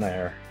way on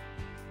there,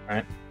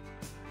 right?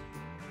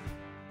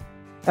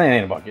 I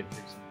ain't about getting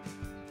grease.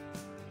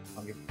 I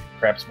don't give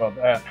craps about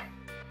that.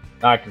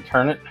 Now I can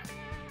turn it,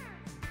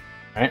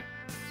 right?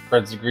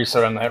 Spreads the grease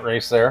around that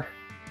race there.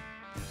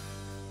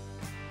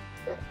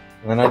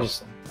 And then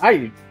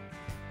I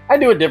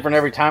do it different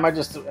every time.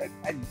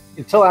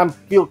 Until I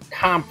feel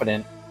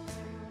confident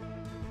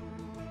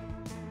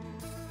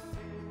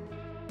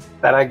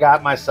that I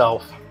got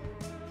myself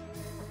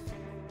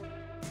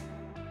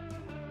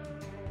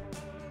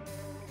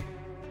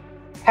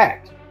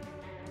packed.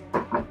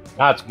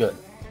 That's good.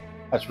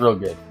 That's real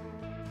good.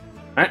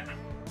 All right,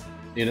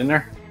 see it in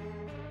there?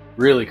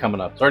 Really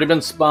coming up. It's already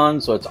been spun,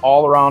 so it's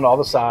all around all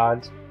the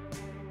sides.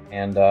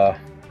 And I'll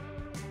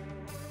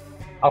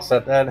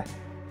set that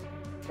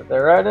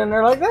right in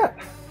there like that.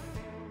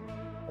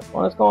 That's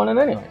when it's going in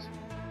anyways.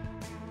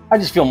 I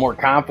just feel more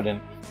confident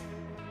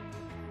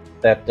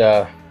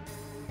that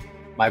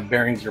my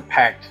bearings are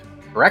packed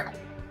correctly.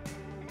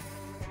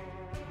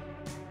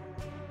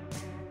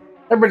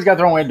 Everybody's got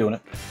their own way of doing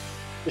it.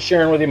 Just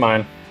sharing with you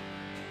mine.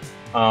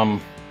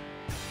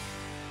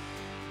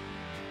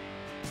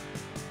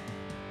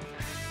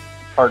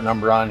 Part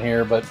number on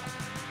here, but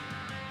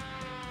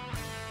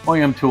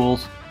OEM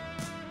tools,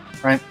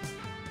 right?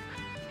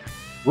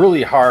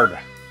 Really hard,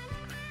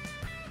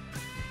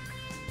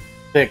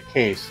 thick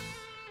case.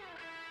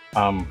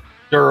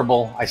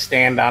 Durable. I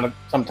stand on it.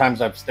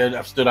 Sometimes I've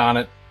stood on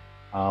it.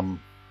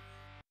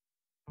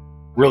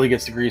 Really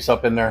gets the grease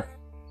up in there.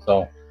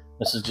 So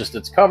this is just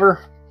its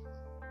cover.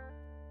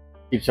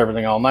 Keeps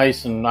everything all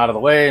nice and out of the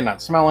way,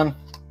 not smelling.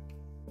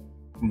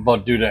 I'm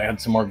about due to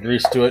add some more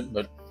grease to it,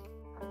 but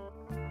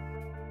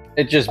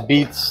it just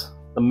beats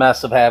the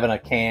mess of having a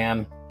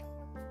can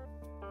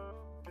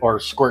or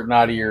squirting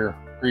out of your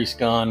grease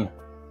gun.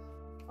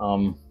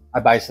 I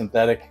buy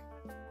synthetic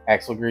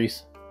axle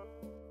grease.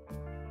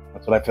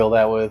 That's what I fill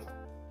that with.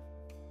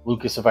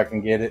 Lucas, if I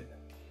can get it.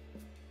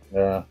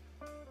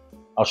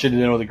 I'll shoot it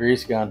in with a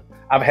grease gun.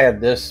 I've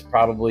had this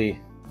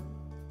probably,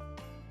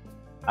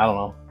 I don't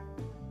know,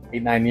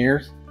 8-9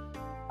 years.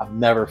 I've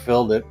never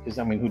filled it because,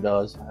 I mean, who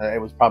does?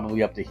 It was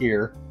probably up to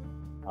here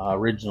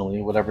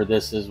originally. Whatever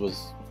this is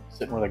was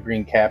sitting where the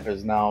green cap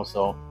is now,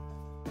 so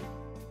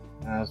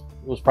it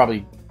was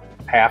probably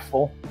half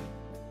full.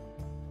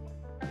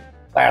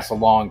 Lasts a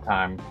long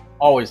time.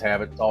 Always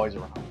have it. It's always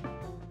around.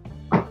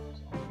 So,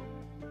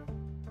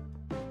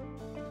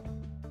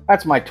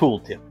 that's my tool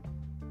tip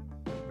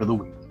for the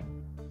week.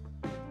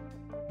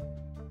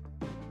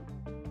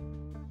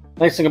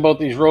 Nice thing about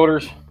these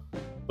rotors,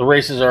 the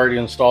races are already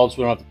installed, so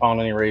we don't have to pound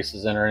any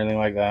races in or anything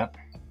like that.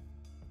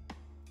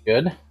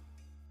 Good.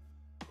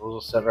 Those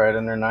will set right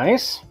in there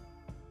nice.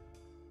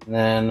 And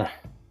then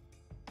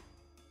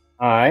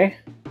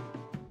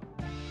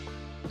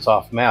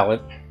soft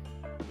mallet.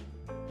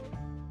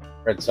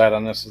 Red side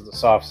on this is the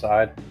soft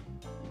side.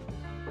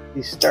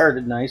 These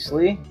started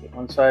nicely. Get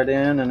one side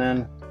in and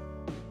then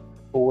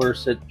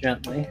coerce it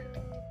gently.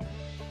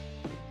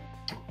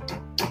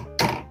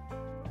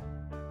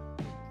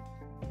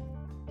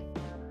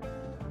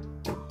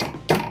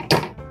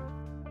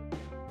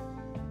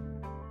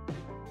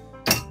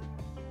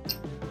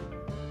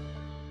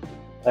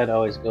 side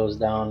always goes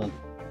down, and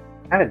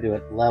kind of do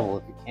it level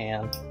if you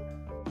can.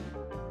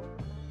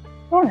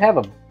 I don't have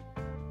a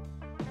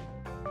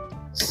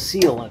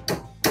sealant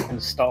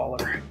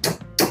installer.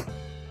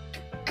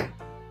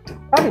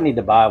 Probably need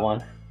to buy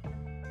one.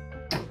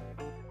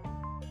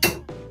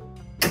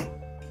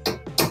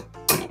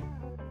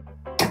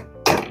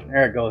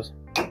 There it goes.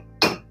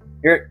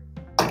 Hear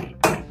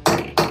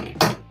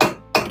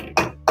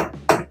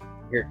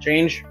it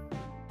change.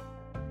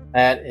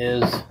 That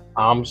is,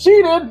 I'm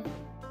seated.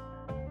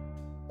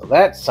 So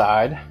that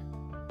side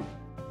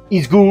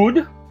is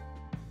good.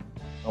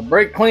 I'll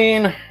brake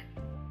clean.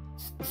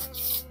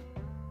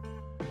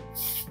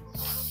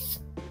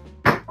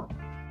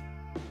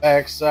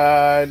 Back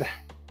side.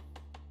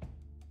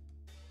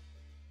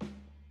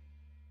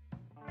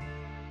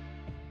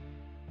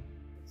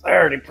 I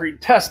already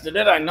pre-tested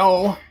it. I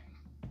know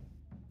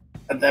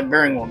that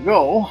bearing will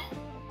go.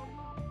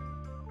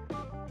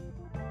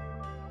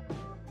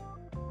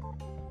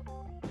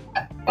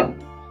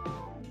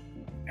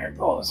 There it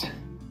goes.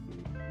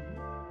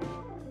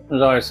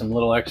 There's always some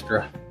little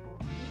extra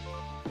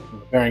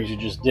bearings you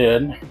just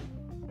did. I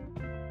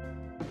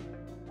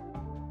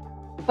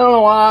don't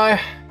know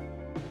why.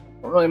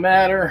 Don't really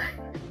matter.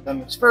 Done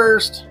this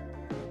first.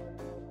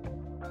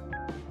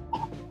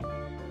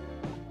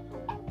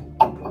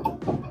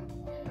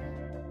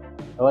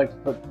 I like to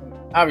put them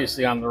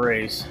obviously on the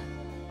race,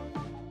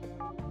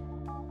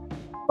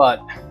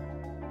 but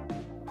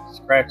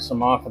scratch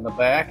some off in the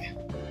back.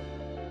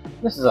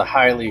 This is a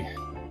highly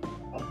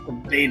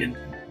debated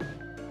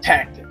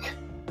tactic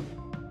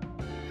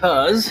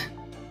because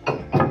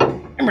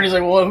everybody's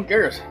like, well, who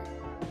cares?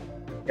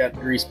 Got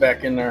grease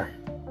back in there.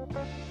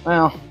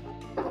 Well,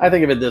 I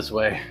think of it this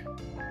way.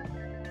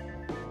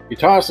 You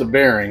toss a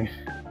bearing,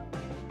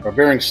 or a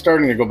bearing's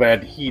starting to go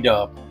bad, heat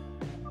up.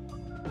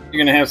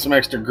 You're gonna have some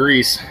extra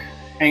grease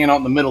hanging out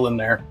in the middle in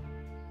there.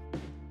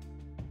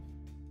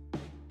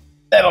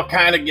 That'll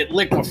kind of get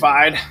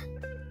liquefied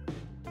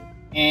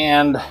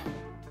and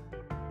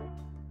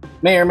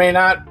may or may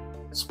not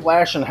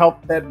splash and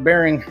help that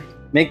bearing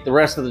make the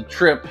rest of the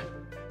trip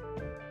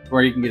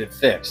where you can get it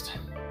fixed.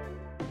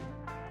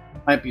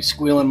 Might be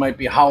squealing, might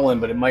be howling,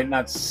 but it might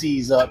not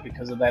seize up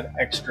because of that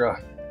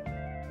extra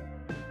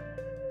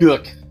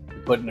gook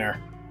you put in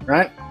there,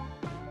 right?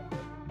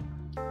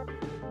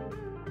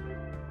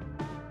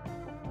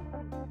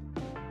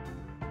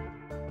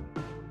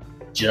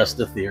 Just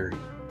a theory.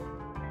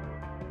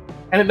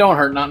 And it don't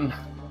hurt nothing.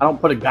 I don't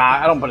put a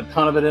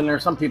ton of it in there.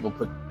 Some people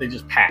they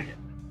just pack it.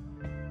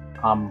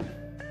 I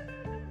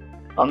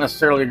don't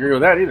necessarily agree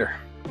with that either.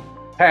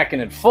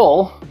 Packing it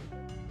full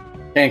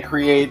can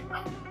create,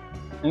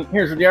 and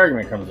here's where the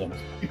argument comes in.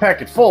 If you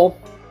pack it full,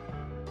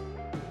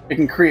 it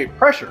can create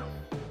pressure.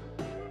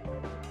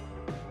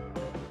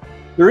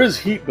 There is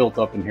heat built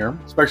up in here,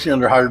 especially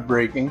under hard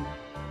braking,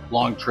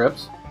 long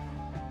trips.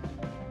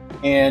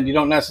 And you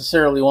don't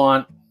necessarily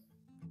want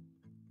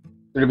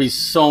there to be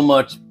so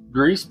much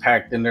grease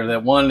packed in there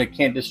that one, it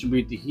can't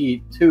distribute the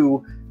heat.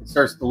 Two, it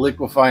starts to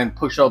liquefy and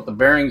push out the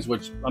bearings,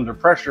 which under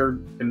pressure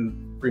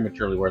can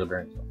prematurely wear the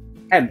bearings out.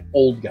 I had an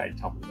old guy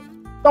tell me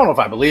that. Don't know if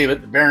I believe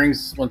it. The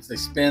bearings, once they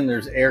spin,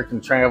 there's air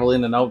can travel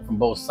in and out from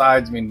both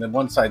sides. I mean, the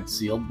one side's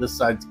sealed, this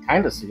side's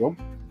kind of sealed.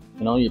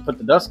 You know, you put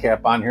the dust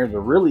cap on here, there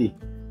really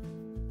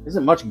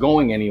isn't much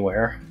going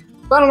anywhere.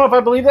 So I don't know if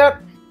I believe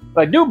that,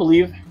 but I do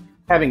believe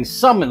having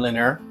some in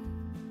there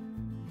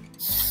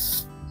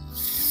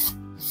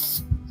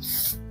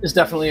is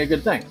definitely a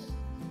good thing,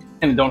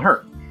 and it don't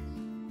hurt.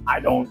 I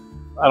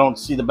don't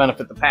see the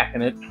benefit to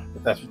packing it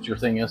if that's what your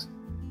thing is.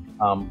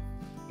 But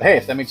hey,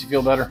 if that makes you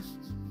feel better,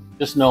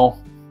 just know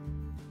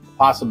the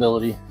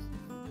possibility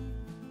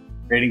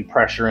creating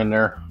pressure in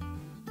there.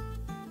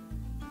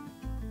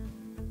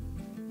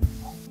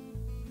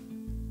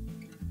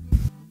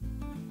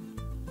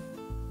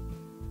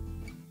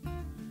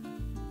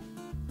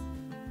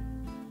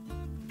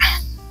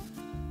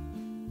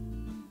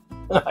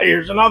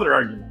 Here's another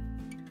argument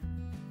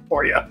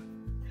for you.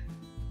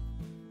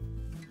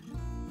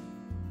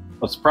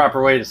 What's the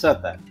proper way to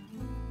set that?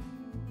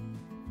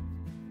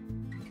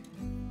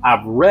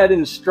 I've read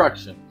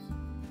instructions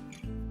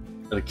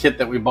for the kit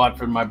that we bought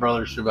from my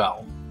brother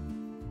Chevelle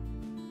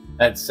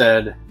that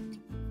said,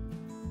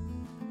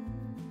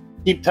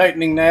 keep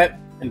tightening that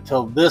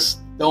until this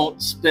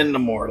don't spin no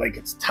more, like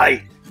it's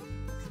tight,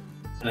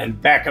 and then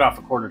back it off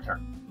a quarter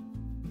turn.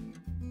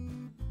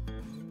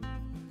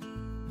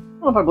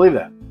 I don't know if I believe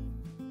that.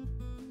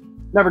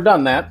 Never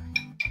done that.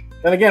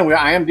 Then again,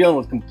 I am dealing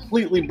with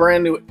completely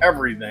brand new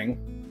everything.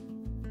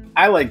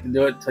 I like to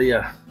do it till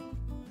you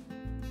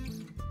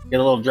get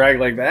a little drag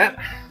like that.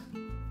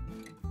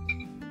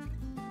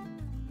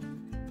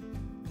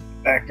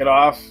 Back it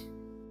off.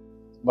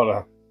 About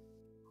a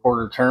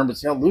quarter turn, but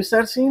see how loose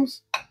that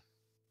seems?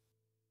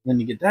 Then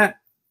you get that.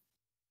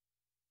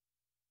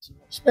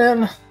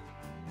 Spin.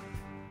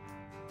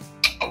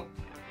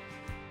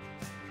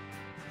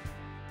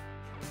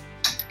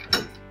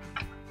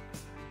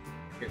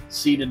 Get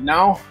seated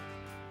now.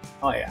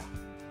 Oh yeah,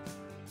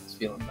 it's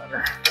feeling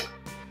better.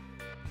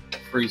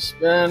 Free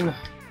spin.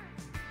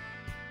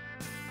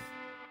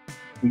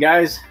 And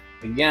guys,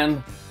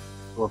 again,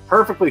 we're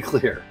perfectly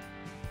clear.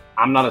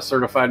 I'm not a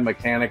certified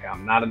mechanic.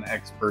 I'm not an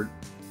expert.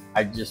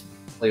 I just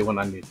play when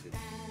I need to.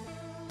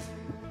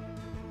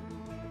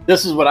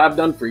 This is what I've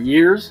done for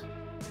years,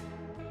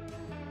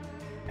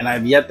 and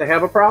I've yet to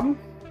have a problem.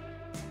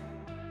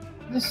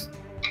 Just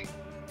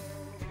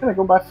gonna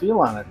go by feel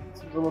on it.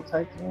 It's a little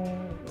tight,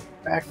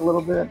 back a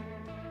little bit.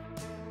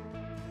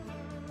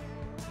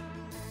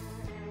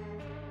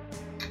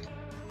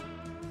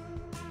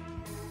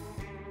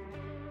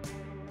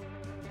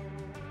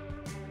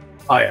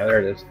 Oh yeah, there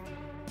it is.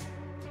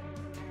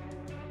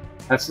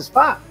 That's the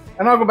spot.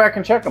 And I'll go back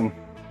and check them.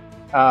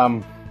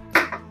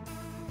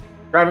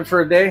 Drive it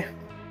for a day,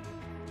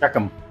 check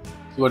them,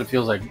 see what it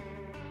feels like.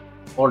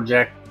 Floor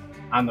jack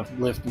on the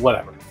lift,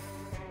 whatever.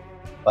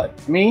 But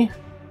to me,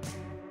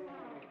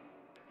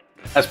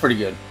 that's pretty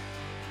good.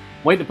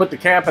 Wait to put the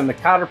cap and the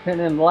cotter pin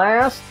in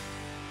last.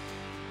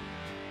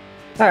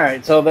 All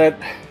right, so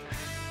that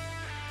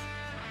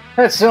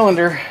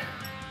cylinder,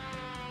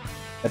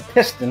 that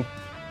piston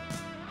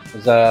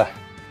is out.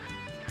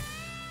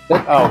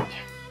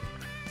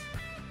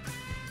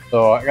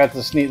 So I got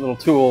this neat little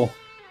tool.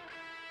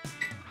 I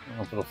don't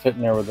know if it'll fit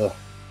in there with the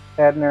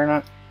pad in there or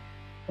not.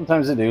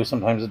 Sometimes it do,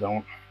 sometimes it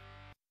don't.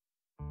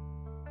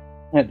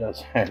 It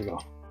does. There you go.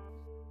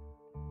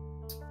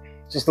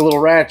 Just a little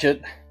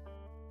ratchet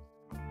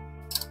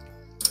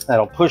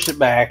that'll push it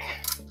back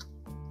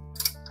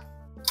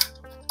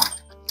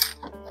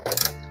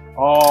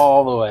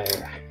all the way.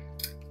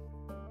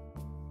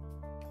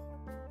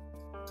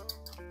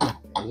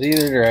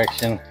 Either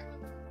direction.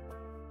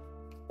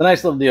 It's a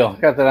nice little deal.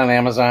 Got that on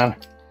Amazon.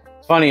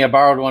 It's funny, I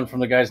borrowed one from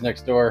the guys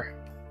next door,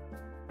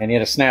 and he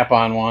had a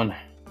snap-on one. I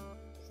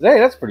said, hey,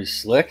 that's pretty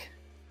slick.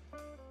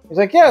 He's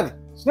like, yeah, the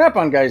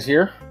snap-on guy's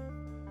here.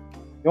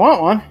 You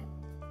want one?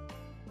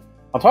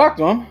 I'll talk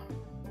to him.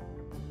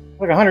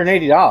 It's like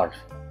 $180.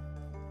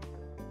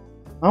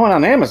 I went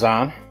on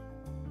Amazon.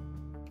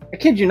 I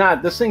kid you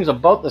not, this thing's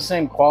about the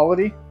same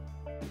quality.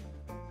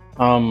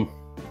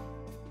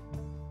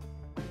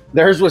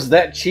 Theirs was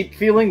that cheap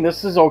feeling.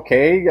 This is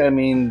okay. I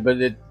mean, but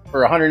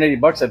for 180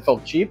 bucks, that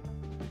felt cheap.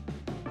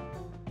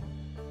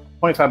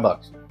 25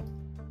 bucks.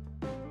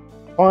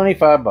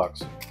 25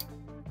 bucks.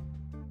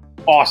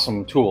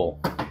 Awesome tool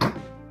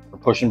for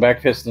pushing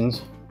back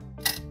pistons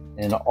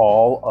in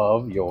all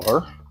of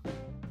your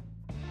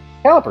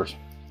calipers.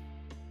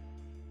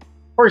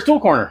 Corey's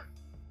Tool Corner.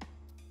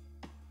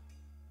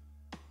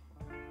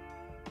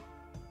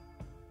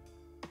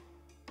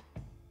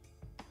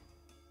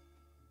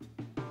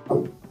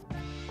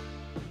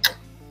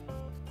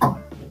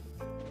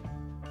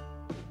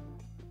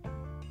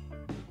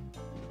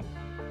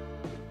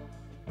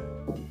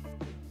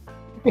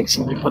 I think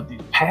somebody put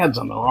these pads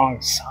on the wrong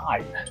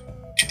side.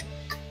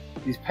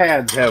 These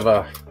pads have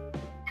a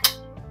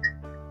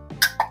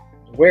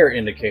wear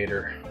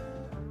indicator.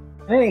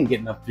 It ain't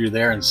getting up through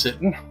there and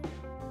sitting,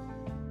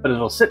 but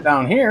it'll sit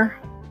down here,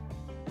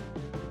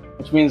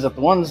 which means that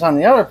the ones on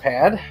the other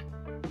pad,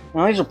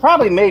 now these are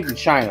probably made in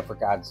China, for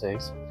God's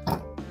sakes. And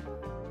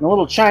the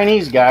little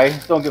Chinese guy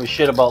don't give a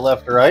shit about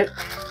left or right.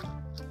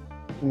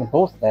 And they're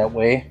both that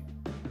way.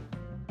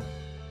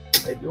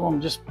 They do them,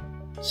 just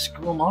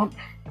screw them up.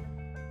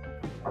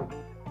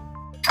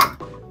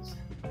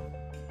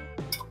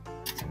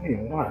 Tell you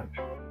what.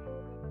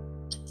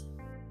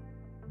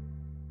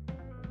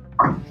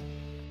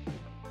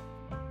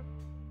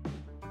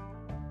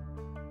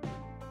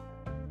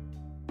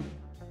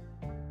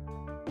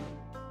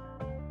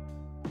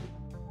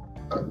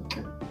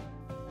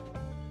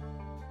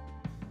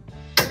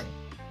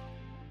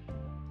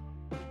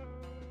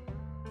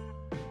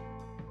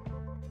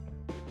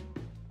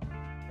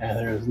 Yeah,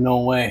 there is no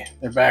way.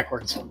 They're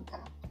backwards.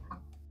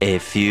 A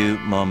few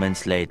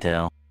moments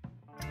later.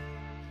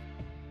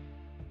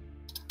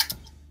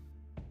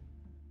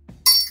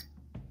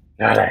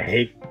 God, I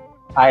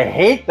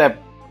hate that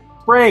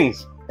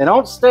springs. They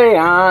don't stay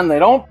on, they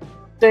don't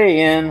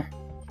stay in.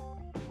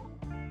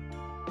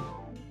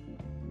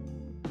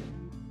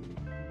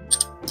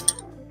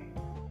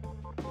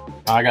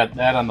 I got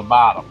that on the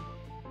bottom.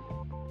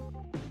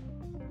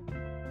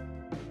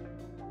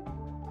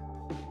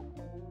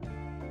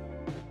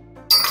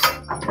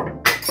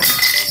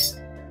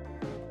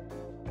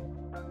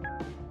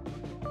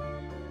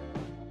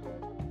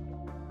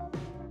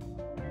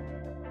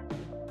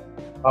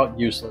 About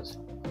useless.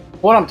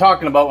 What I'm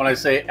talking about when I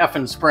say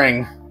effing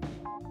spring,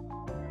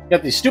 you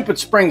got these stupid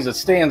springs that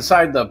stay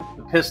inside the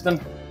piston.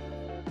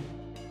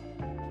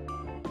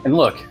 And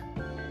look,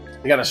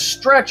 they got to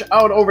stretch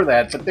out over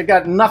that, but they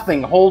got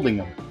nothing holding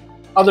them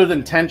other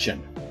than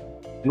tension.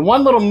 In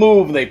one little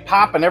move, they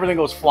pop and everything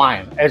goes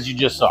flying, as you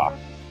just saw.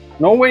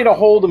 No way to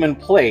hold them in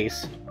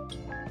place,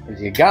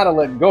 because you got to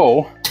let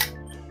go.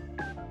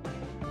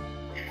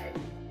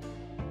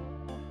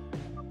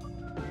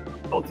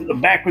 Go through the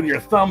back with your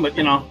thumb, but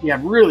you know, you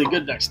have really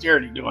good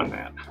dexterity doing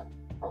that.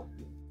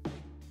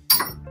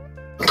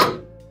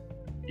 You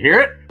hear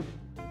it?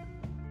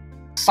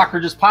 Sucker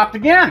just popped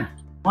again.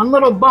 One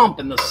little bump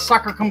and the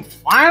sucker come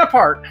flying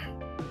apart.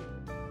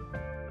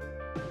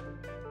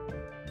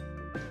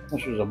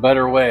 Wish there was a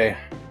better way.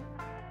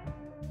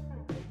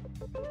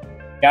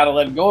 Gotta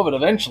let go of it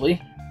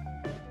eventually.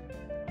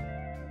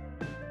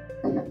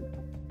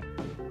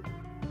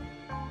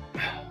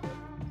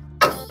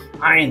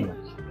 Finally.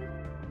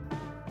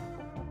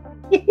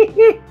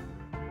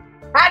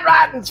 Hot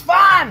rodding's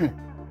fun!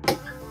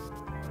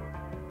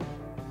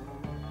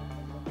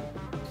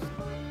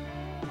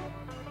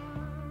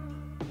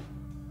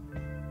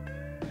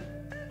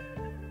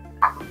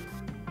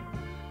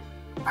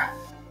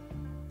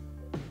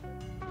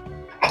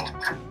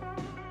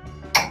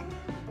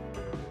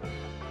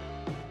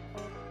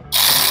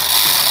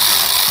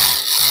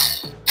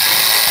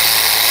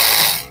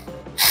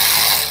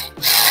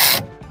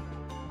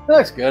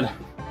 Looks good.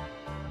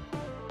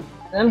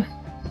 And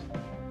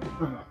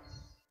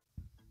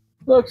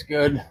looks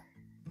good.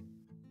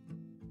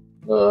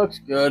 Looks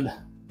good.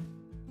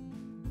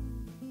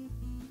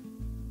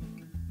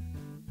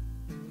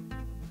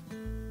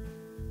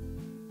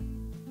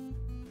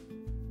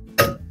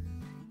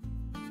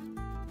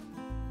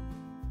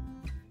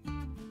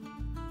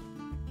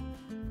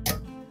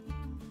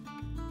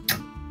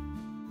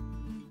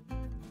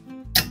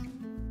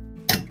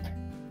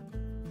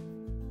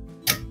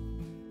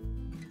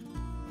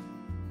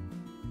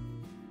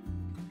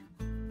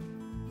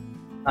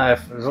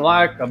 Life is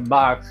like a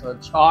box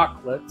of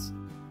chocolates.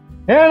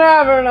 You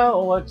never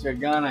know what you're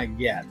gonna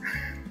get.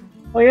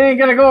 Well, you ain't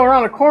gonna go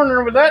around a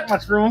corner with that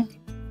much room.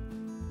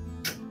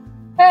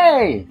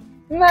 Hey,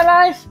 isn't that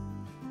nice?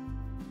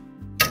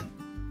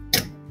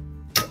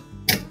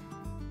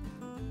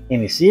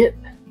 Can you see it?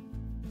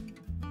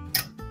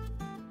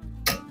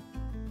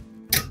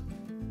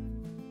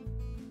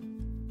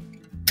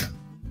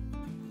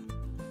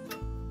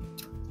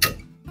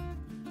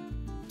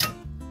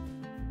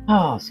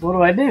 Oh, so what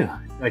do I do?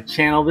 Do I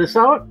channel this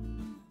out?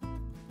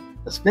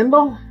 The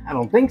spindle? I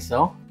don't think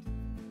so.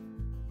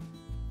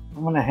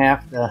 I'm gonna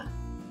have to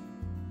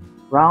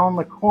round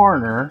the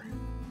corner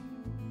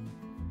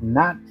and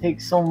not take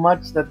so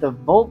much that the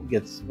bolt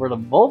gets, where the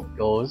bolt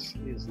goes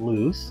is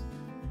loose.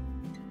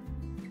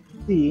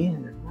 See,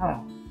 there's not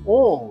a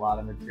whole lot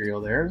of material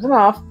there. There's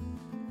enough.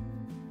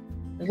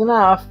 There's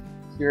enough.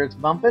 See where it's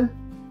bumping?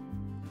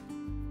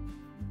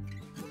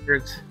 Here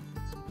it's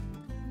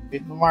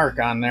getting the mark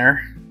on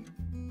there.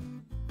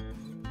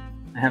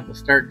 I have to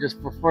start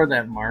just before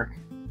that mark,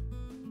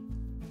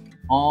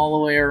 all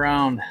the way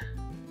around,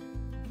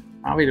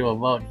 probably to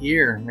about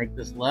here, make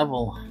this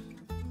level,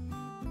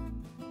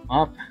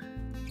 up,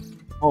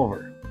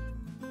 over.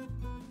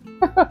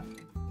 If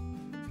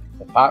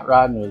hot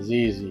rodding was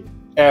easy,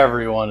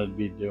 everyone would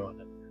be doing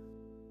it.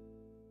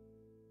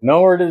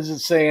 Nowhere does it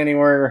say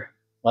anywhere,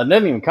 well, it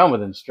didn't even come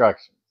with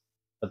instructions,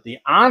 but the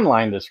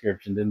online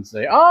description didn't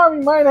say, oh,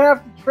 you might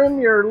have to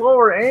trim your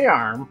lower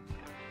A-arm.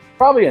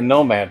 Probably a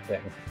Nomad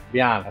thing. Be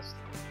honest.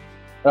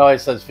 It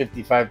always says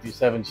 55 through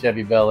 7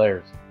 Chevy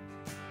Belairs.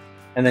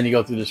 And then you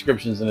go through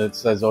descriptions and it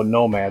says, oh,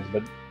 Nomads,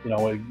 but you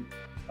know,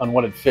 on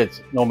what it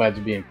fits, Nomads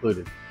would be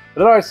included.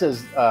 But it always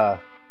says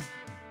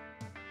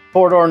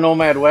 4-door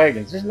Nomad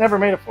wagons. There's never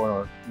made a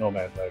 4-door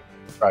Nomad wagon,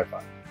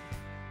 Trifive.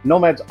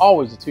 Nomad's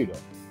always a 2-door.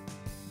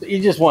 So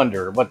you just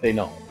wonder what they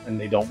know and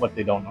what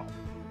they don't know.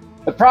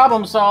 The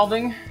problem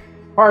solving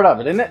part of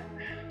it, isn't it?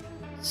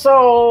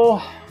 So,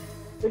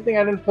 good thing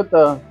I didn't put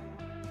the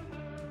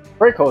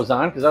brake hose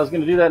on, because I was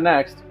going to do that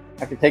next.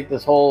 I could take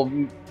this whole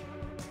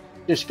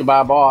shish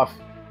kebab off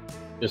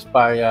just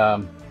by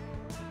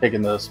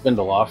taking the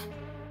spindle off.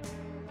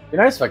 It'd be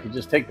nice if I could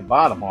just take the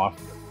bottom off.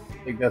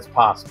 I think that's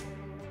possible.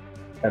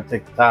 Gotta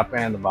take the top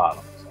and the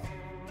bottom. So.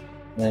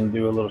 And then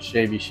do a little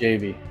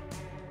shavy.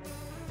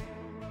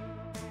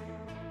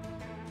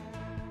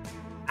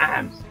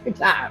 Good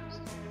times.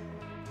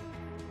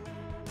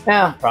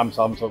 Yeah, problem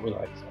solving is what we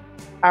like. So.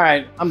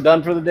 Alright, I'm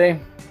done for the day.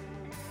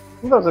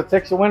 Sometimes it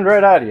takes the wind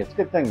right out of you. It's a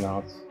good thing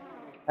though.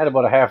 I had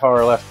about a half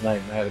hour left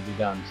tonight and I had to be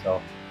done,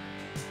 so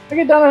I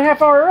get done a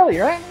half hour early,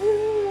 right?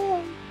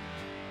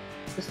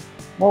 Just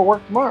more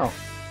work tomorrow.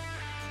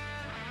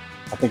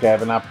 I think I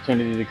have an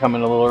opportunity to come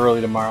in a little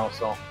early tomorrow,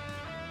 so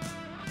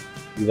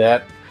do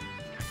that,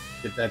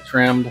 get that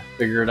trimmed,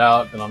 figure it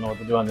out, then I'll know what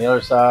to do on the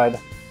other side.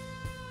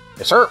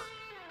 Yes, sir.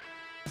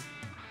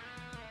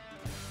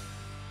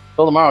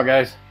 Till tomorrow,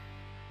 guys.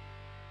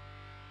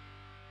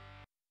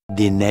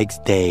 The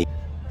next day.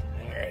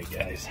 Alright,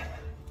 guys.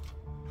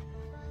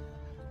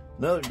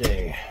 Another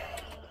day.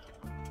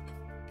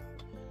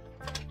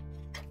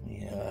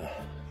 Yeah.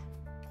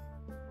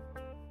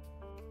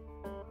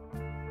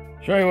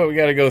 Show you what we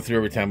got to go through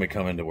every time we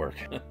come into work.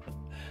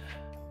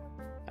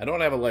 I don't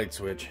have a light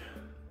switch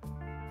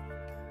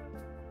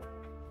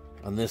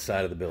on this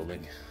side of the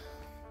building.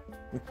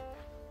 A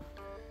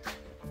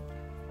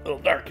little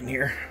dark in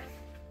here.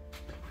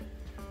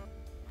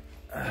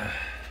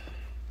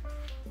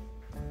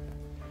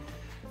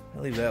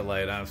 I'll leave that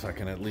light on so I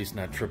can at least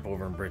not trip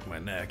over and break my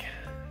neck.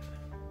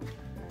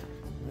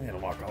 I gotta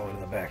walk all the way to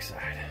the back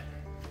side.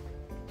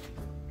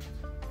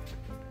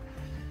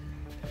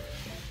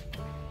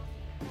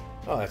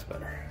 Oh, that's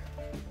better.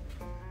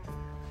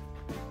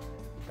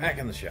 Back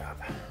in the shop.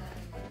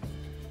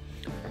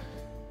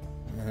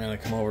 I'm gonna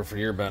come over for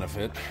your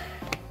benefit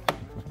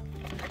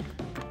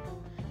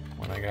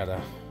when I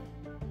gotta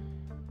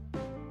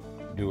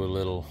do a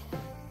little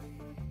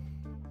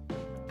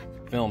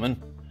filming.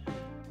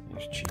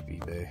 There's cheap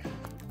eBay,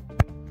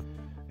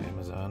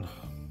 Amazon.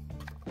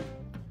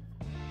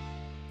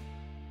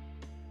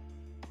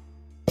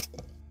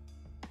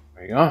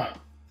 There you go.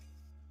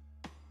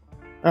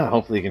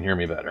 Hopefully you can hear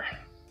me better.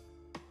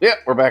 Yeah,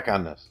 we're back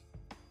on this.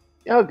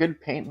 You know how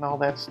good paint and all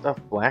that stuff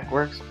black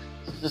works?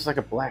 It's just like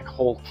a black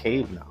hole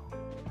cave now.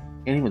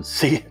 Can't even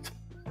see it.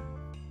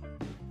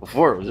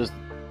 Before it was just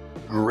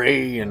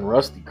gray and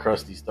rusty,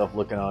 crusty stuff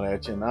looking out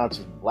at you, and now it's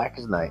just black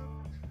as night.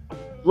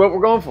 That's what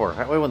we're going for.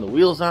 That way when the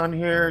wheel's on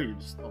here, you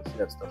just don't see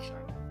that stuff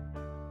shining.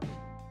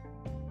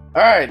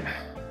 Alright.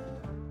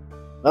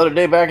 Another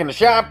day back in the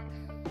shop.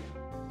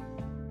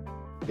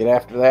 Get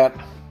after that.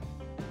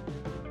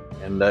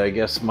 And I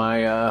guess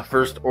my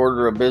first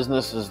order of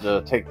business is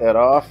to take that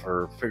off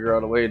or figure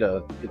out a way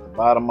to get the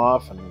bottom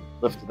off and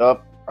lift it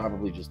up.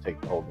 Probably just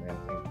take the whole damn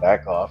thing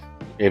back off.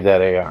 Gave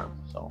that A-arm.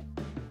 So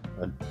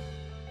I'd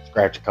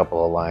scratch a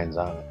couple of lines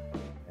on it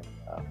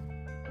and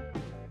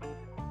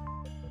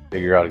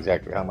figure out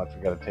exactly how much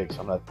we got to take. So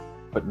I'm not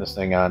putting this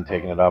thing on,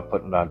 taking it off,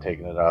 putting it on,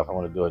 taking it off. I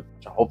want to do it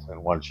hopefully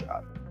in one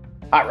shot.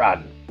 Hot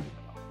rodding.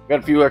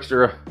 Got a few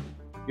extra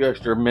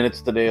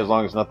minutes today as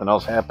long as nothing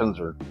else happens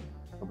or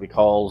nobody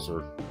calls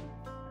or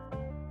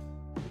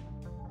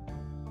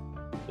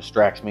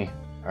distracts me.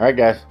 All right,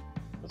 guys,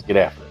 let's get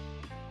after it.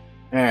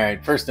 All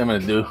right, first thing I'm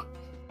gonna do,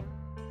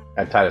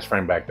 I tie this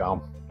frame back down.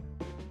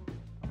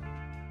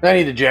 I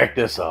need to jack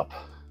this up,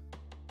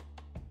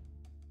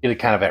 get it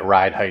kind of at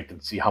ride height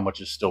and see how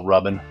much is still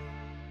rubbing,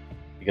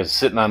 because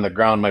sitting on the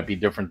ground might be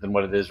different than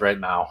what it is right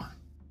now,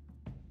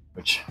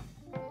 which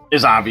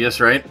is obvious,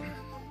 right?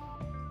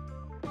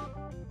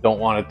 Don't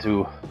want it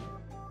to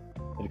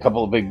hit a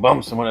couple of big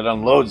bumps, and when it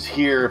unloads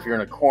here, if you're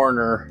in a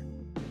corner,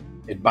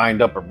 it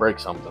bind up or break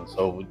something.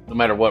 So no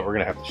matter what, we're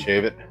gonna have to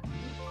shave it,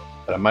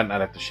 but I might not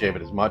have to shave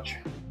it as much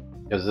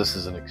because this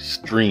is an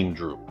extreme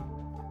droop.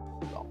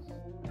 So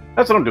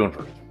that's what I'm doing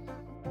first.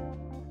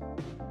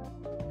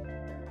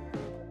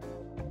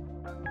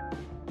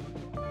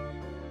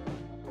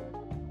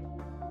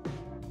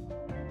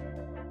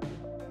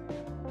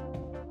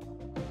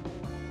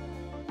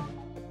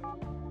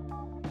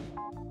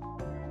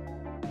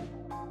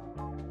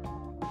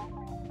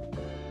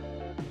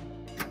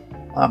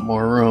 A lot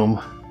more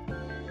room.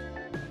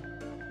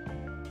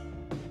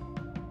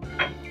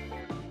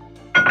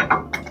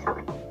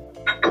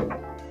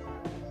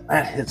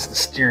 That hits the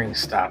steering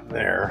stop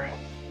there.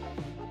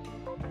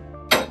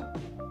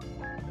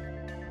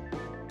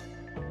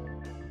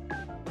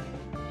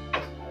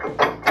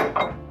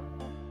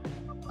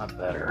 Not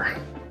better.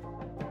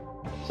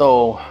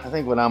 So I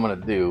think what I'm gonna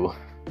do,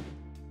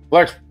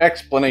 for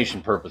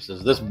explanation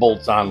purposes, this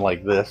bolts on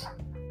like this,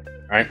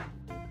 right?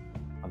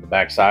 On the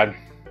back side.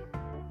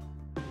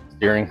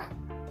 Steering,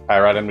 tie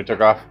rod end we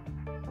took off.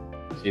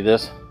 See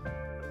this?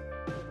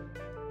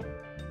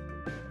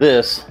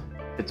 This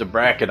hits a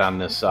bracket on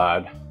this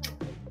side,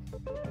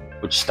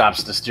 which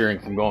stops the steering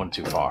from going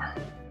too far.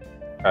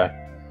 Okay,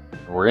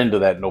 we're into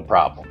that, no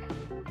problem.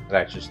 It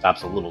actually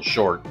stops a little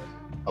short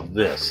of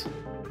this,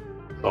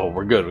 so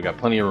we're good. We got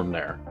plenty of room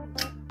there.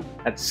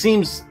 That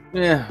seems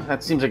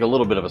like a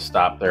little bit of a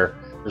stop there.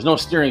 There's no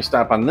steering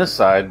stop on this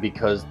side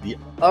because the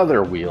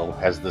other wheel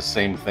has the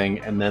same thing,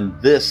 and then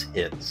this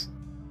hits.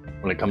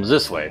 When it comes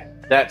this way,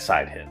 that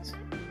side hits.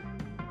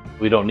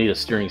 We don't need a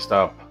steering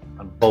stop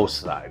on both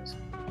sides.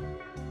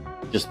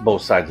 Just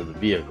both sides of the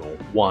vehicle,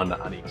 one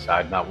on each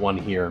side, not one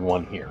here and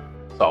one here.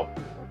 So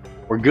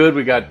we're good.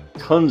 We got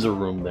tons of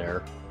room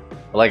there.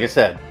 But like I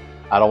said,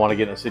 I don't want to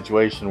get in a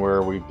situation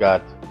where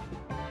you're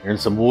in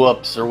some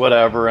whoops or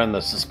whatever and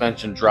the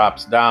suspension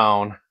drops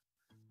down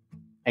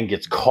and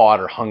gets caught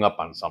or hung up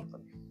on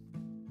something.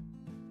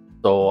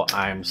 So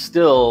I'm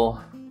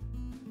still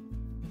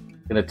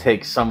gonna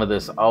take some of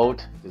this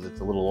out because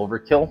it's a little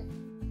overkill.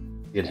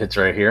 It hits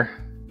right here.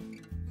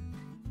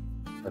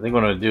 I think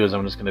what I'm gonna do is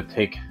I'm just gonna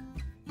take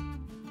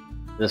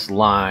this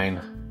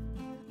line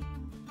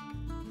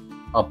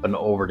up and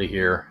over to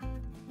here,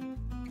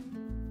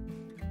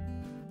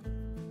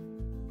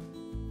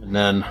 and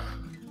then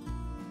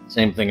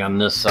same thing on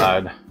this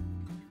side.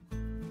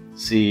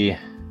 See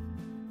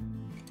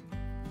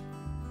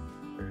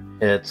where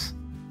it hits.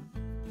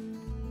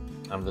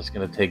 I'm just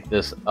gonna take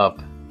this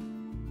up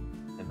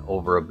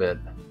over a bit.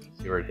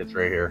 See where it hits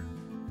right here.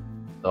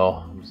 So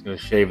I'm just going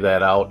to shave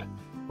that out,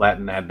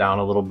 flatten that down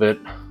a little bit,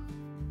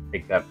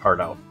 take that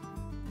part out.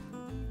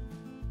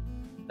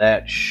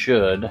 That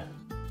should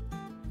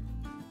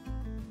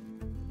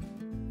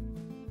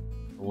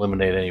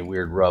eliminate any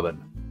weird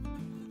rubbing.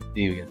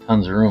 See, we got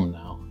tons of room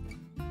now.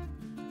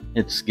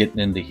 It's getting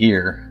into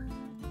here,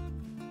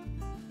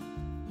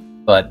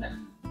 but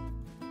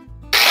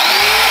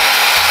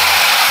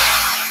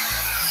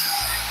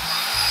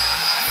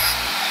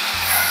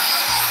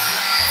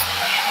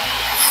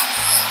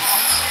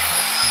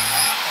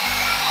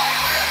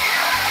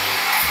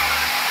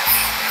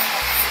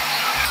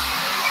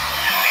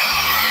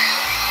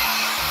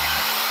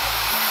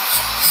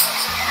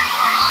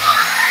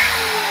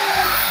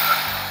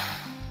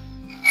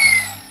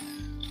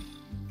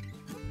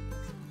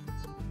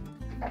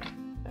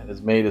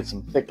is made of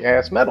some thick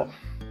ass metal.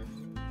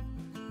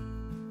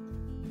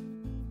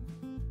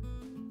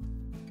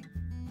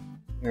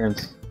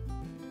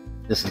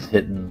 This is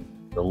hitting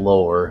the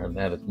lower, and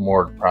that is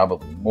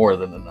probably more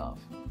than enough.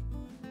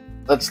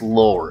 Let's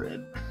lower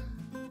it.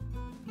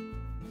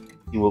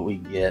 See what we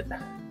get.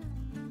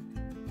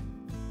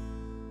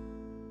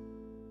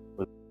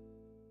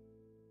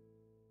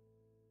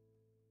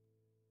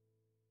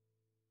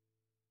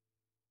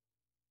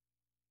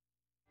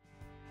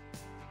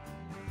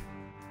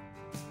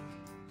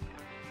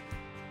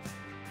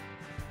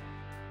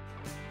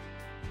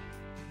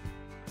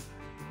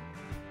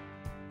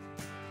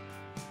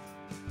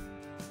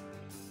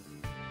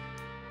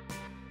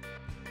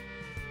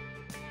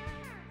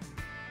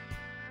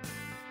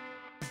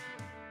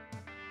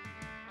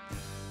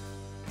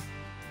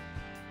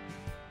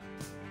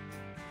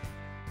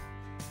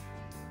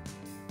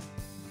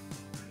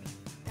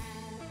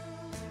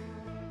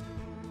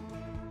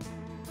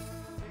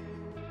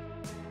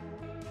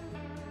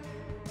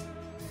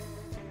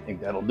 I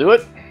think that'll do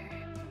it.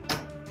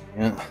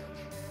 Yeah.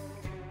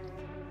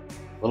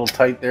 A little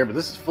tight there, but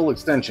this is full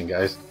extension,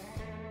 guys.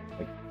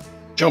 Like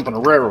jumping a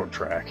railroad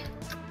track.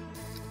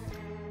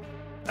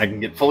 I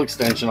can get full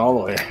extension all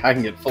the way. I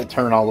can get full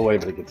turn all the way,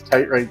 but it gets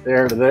tight right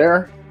there to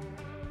there.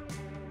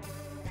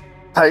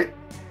 Tight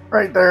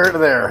right there to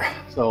there.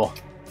 So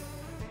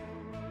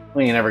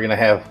we ain't ever gonna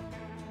have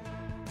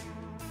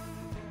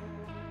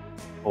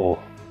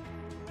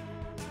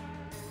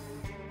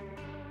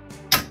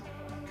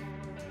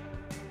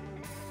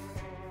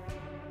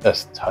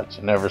just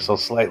touching ever so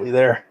slightly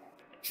there.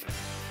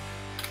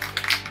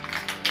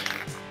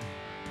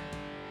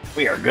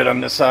 We are good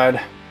on this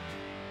side.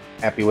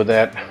 Happy with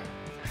that.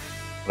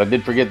 What I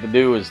did forget to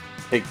do is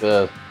take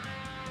the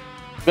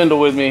spindle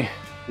with me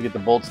to get the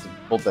bolts to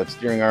bolt that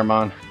steering arm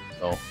on.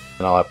 So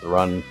then I'll have to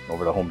run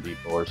over to Home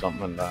Depot or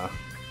something and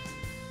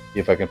see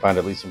if I can find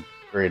at least some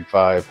grade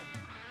 5.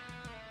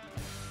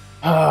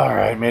 All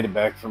right, made it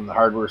back from the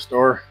hardware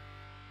store.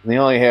 And they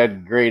only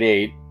had grade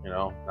 8, you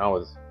know, now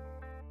with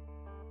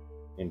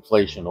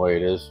inflation the way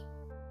it is,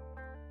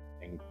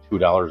 and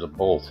 $2 a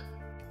bolt.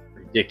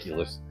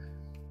 Ridiculous.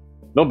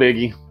 No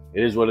biggie.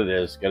 It is what it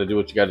is. Got to do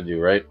what you got to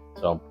do, right?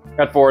 So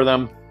got 4 of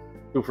them,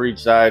 2 for each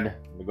side.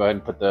 We'll go ahead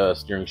and put the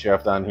steering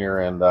shaft on here,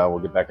 and we'll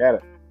get back at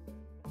it.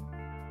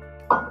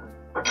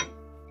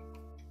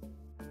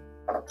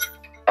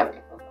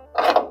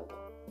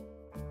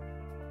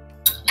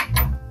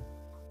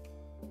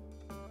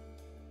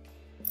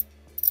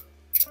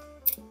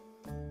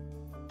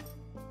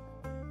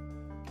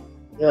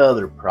 The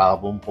other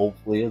problem,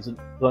 hopefully, isn't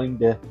going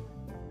to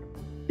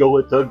show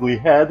its ugly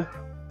head.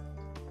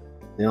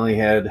 They only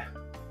had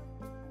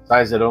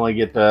size that only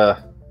get 2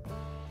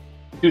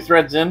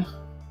 threads in.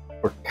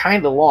 Were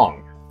kind of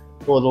long.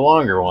 Go with the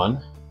longer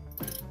one.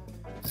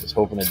 Just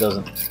hoping it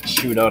doesn't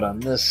shoot out on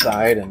this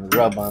side and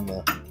rub on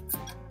the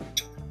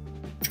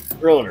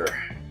rotor.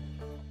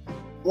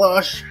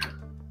 Flush.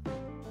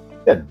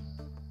 Good.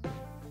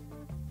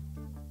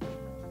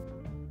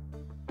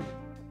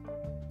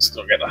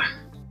 Still gotta.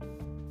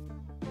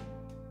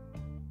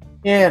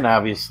 And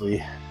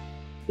obviously,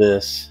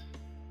 this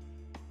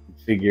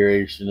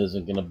configuration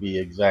isn't going to be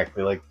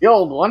exactly like the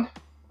old one.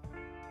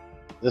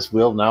 This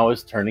wheel now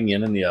is turning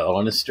in and the other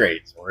one is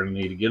straight. So we're going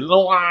to need to get an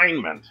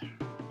alignment.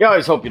 You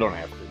always hope you don't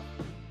have to.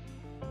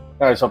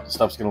 I always hope the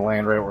stuff's going to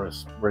land right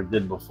where it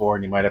did before,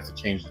 and you might have to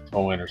change the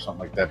toe in or something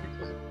like that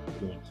because of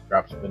doing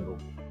drop spindle.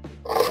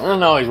 It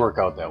doesn't always work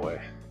out that way.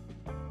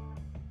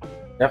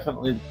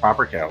 Definitely the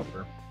proper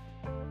caliper.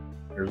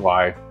 Here's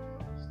why.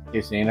 In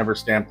case they ain't ever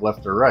stamped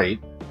left or right,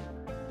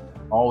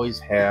 always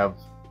have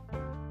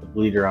the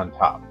bleeder on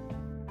top.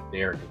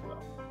 There you go.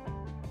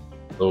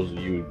 Those of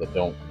you that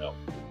don't know.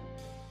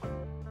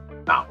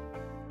 Now,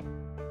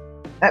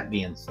 that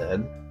being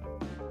said,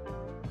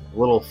 the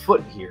little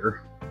foot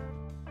here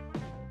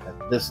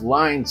that this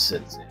line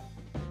sits in,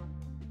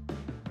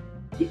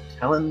 keep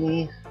telling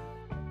me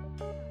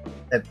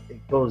that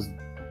it goes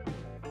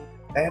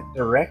that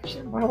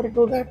direction. Why would it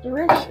go that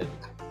direction?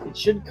 It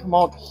should come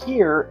out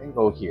here and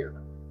go here.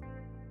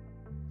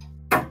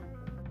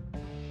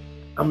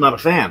 I'm not a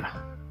fan.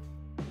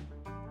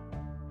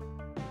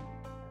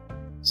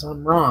 So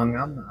I'm wrong.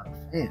 I'm not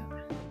a fan.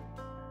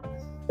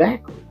 It's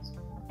backwards.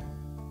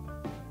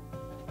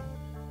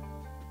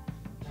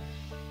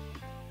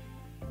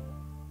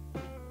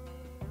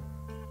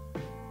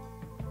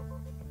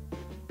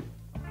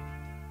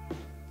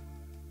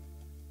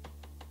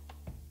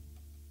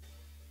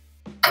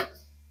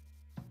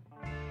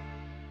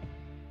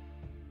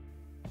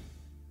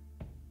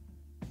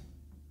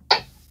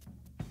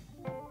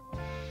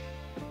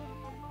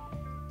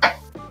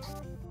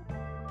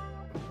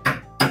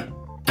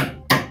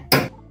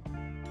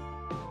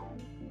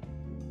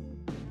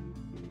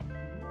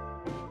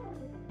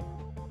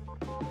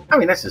 I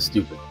mean, that's just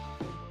stupid.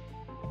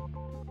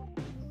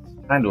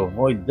 Trying to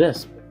avoid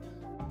this.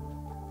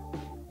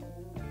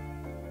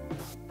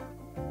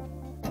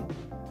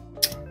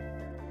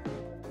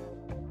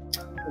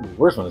 It'd be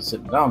worse when it's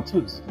sitting down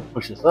too, because it's gonna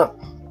push us up.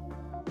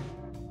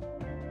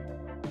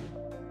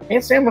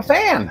 Can't say I'm a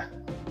fan.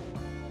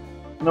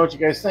 I know what you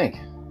guys think.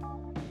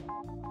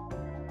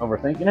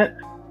 Overthinking it?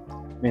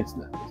 I mean, it's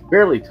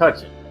barely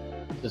touching.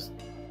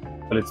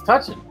 But it's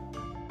touching.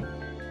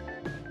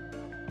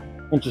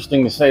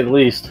 Interesting to say the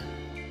least.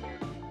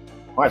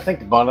 When I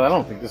think about it, I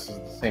don't think this is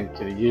the same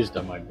kit I used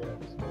on my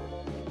dad's.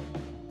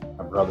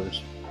 My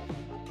brother's.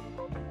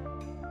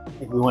 I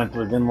think we went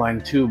with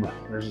inline tube.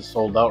 There's a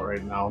sold out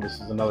right now. This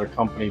is another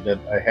company that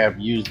I have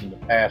used in the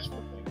past for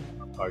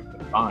things I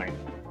could find.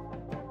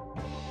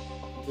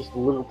 Just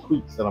little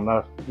tweaks that I'm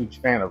not a huge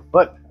fan of.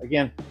 But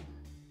again,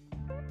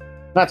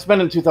 not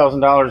spending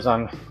 $2,000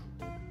 on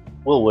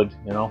Willwood,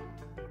 you know.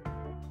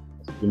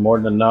 It's be more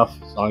than enough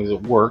as long as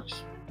it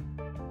works.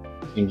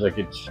 Seems like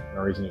it's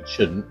no reason it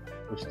shouldn't.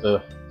 Wish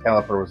the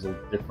caliper was a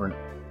different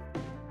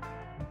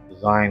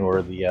design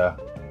where the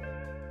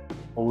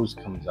hose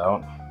comes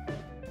out.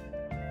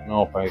 I don't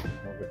know if I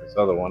look at this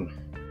other one.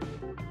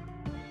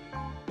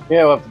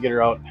 Yeah, we'll have to get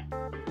her out,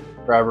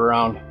 drive her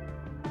around.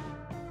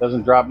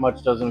 Doesn't drop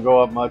much, doesn't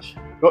go up much.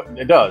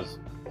 It does,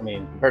 I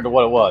mean, compared to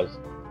what it was.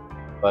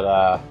 But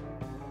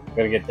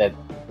gotta get that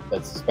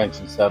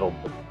suspension settled.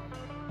 But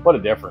what a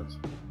difference.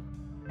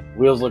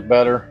 Wheels look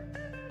better.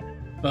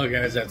 Well,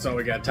 guys, that's all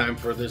we got time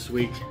for this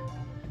week.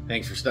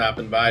 Thanks for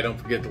stopping by. Don't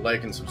forget to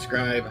like and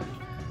subscribe.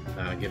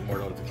 Get more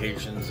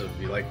notifications if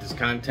you like this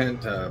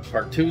content.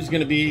 Part 2 is going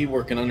to be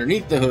working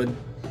underneath the hood,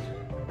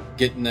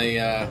 getting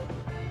the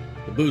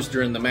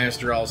booster and the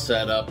master all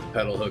set up, the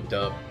pedal hooked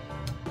up.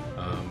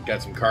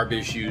 Got some carb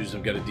issues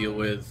I've got to deal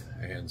with,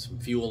 and some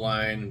fuel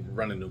line,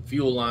 running new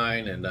fuel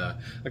line, and a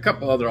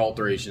couple other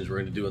alterations we're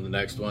going to do in the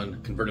next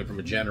one. Converting from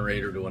a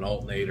generator to an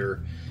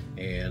alternator,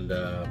 and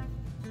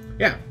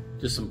yeah,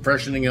 just some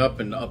freshening up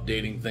and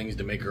updating things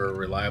to make her a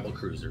reliable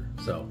cruiser.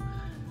 So,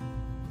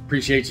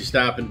 appreciate you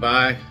stopping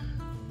by.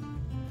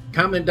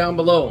 Comment down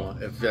below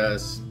if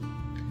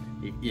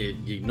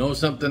you know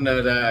something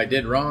that I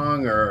did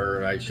wrong,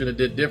 or I should have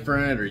did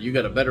different, or you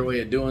got a better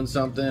way of doing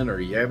something, or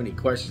you have any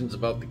questions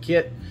about the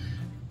kit.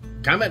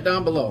 Comment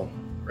down below.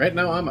 Right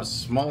now I'm a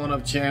small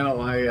enough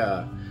channel,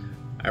 I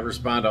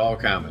respond to all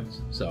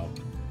comments. So,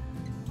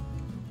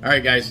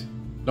 alright guys,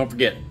 don't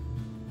forget,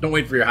 don't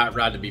wait for your hot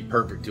rod to be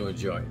perfect to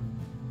enjoy.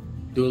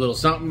 Do a little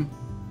something,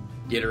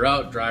 get her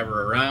out, drive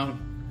her around,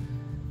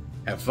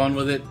 have fun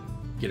with it,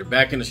 get her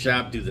back in the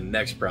shop, do the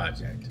next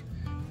project.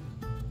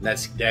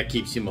 That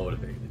keeps you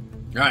motivated.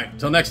 All right,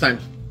 till next time,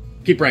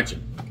 keep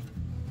wrenching.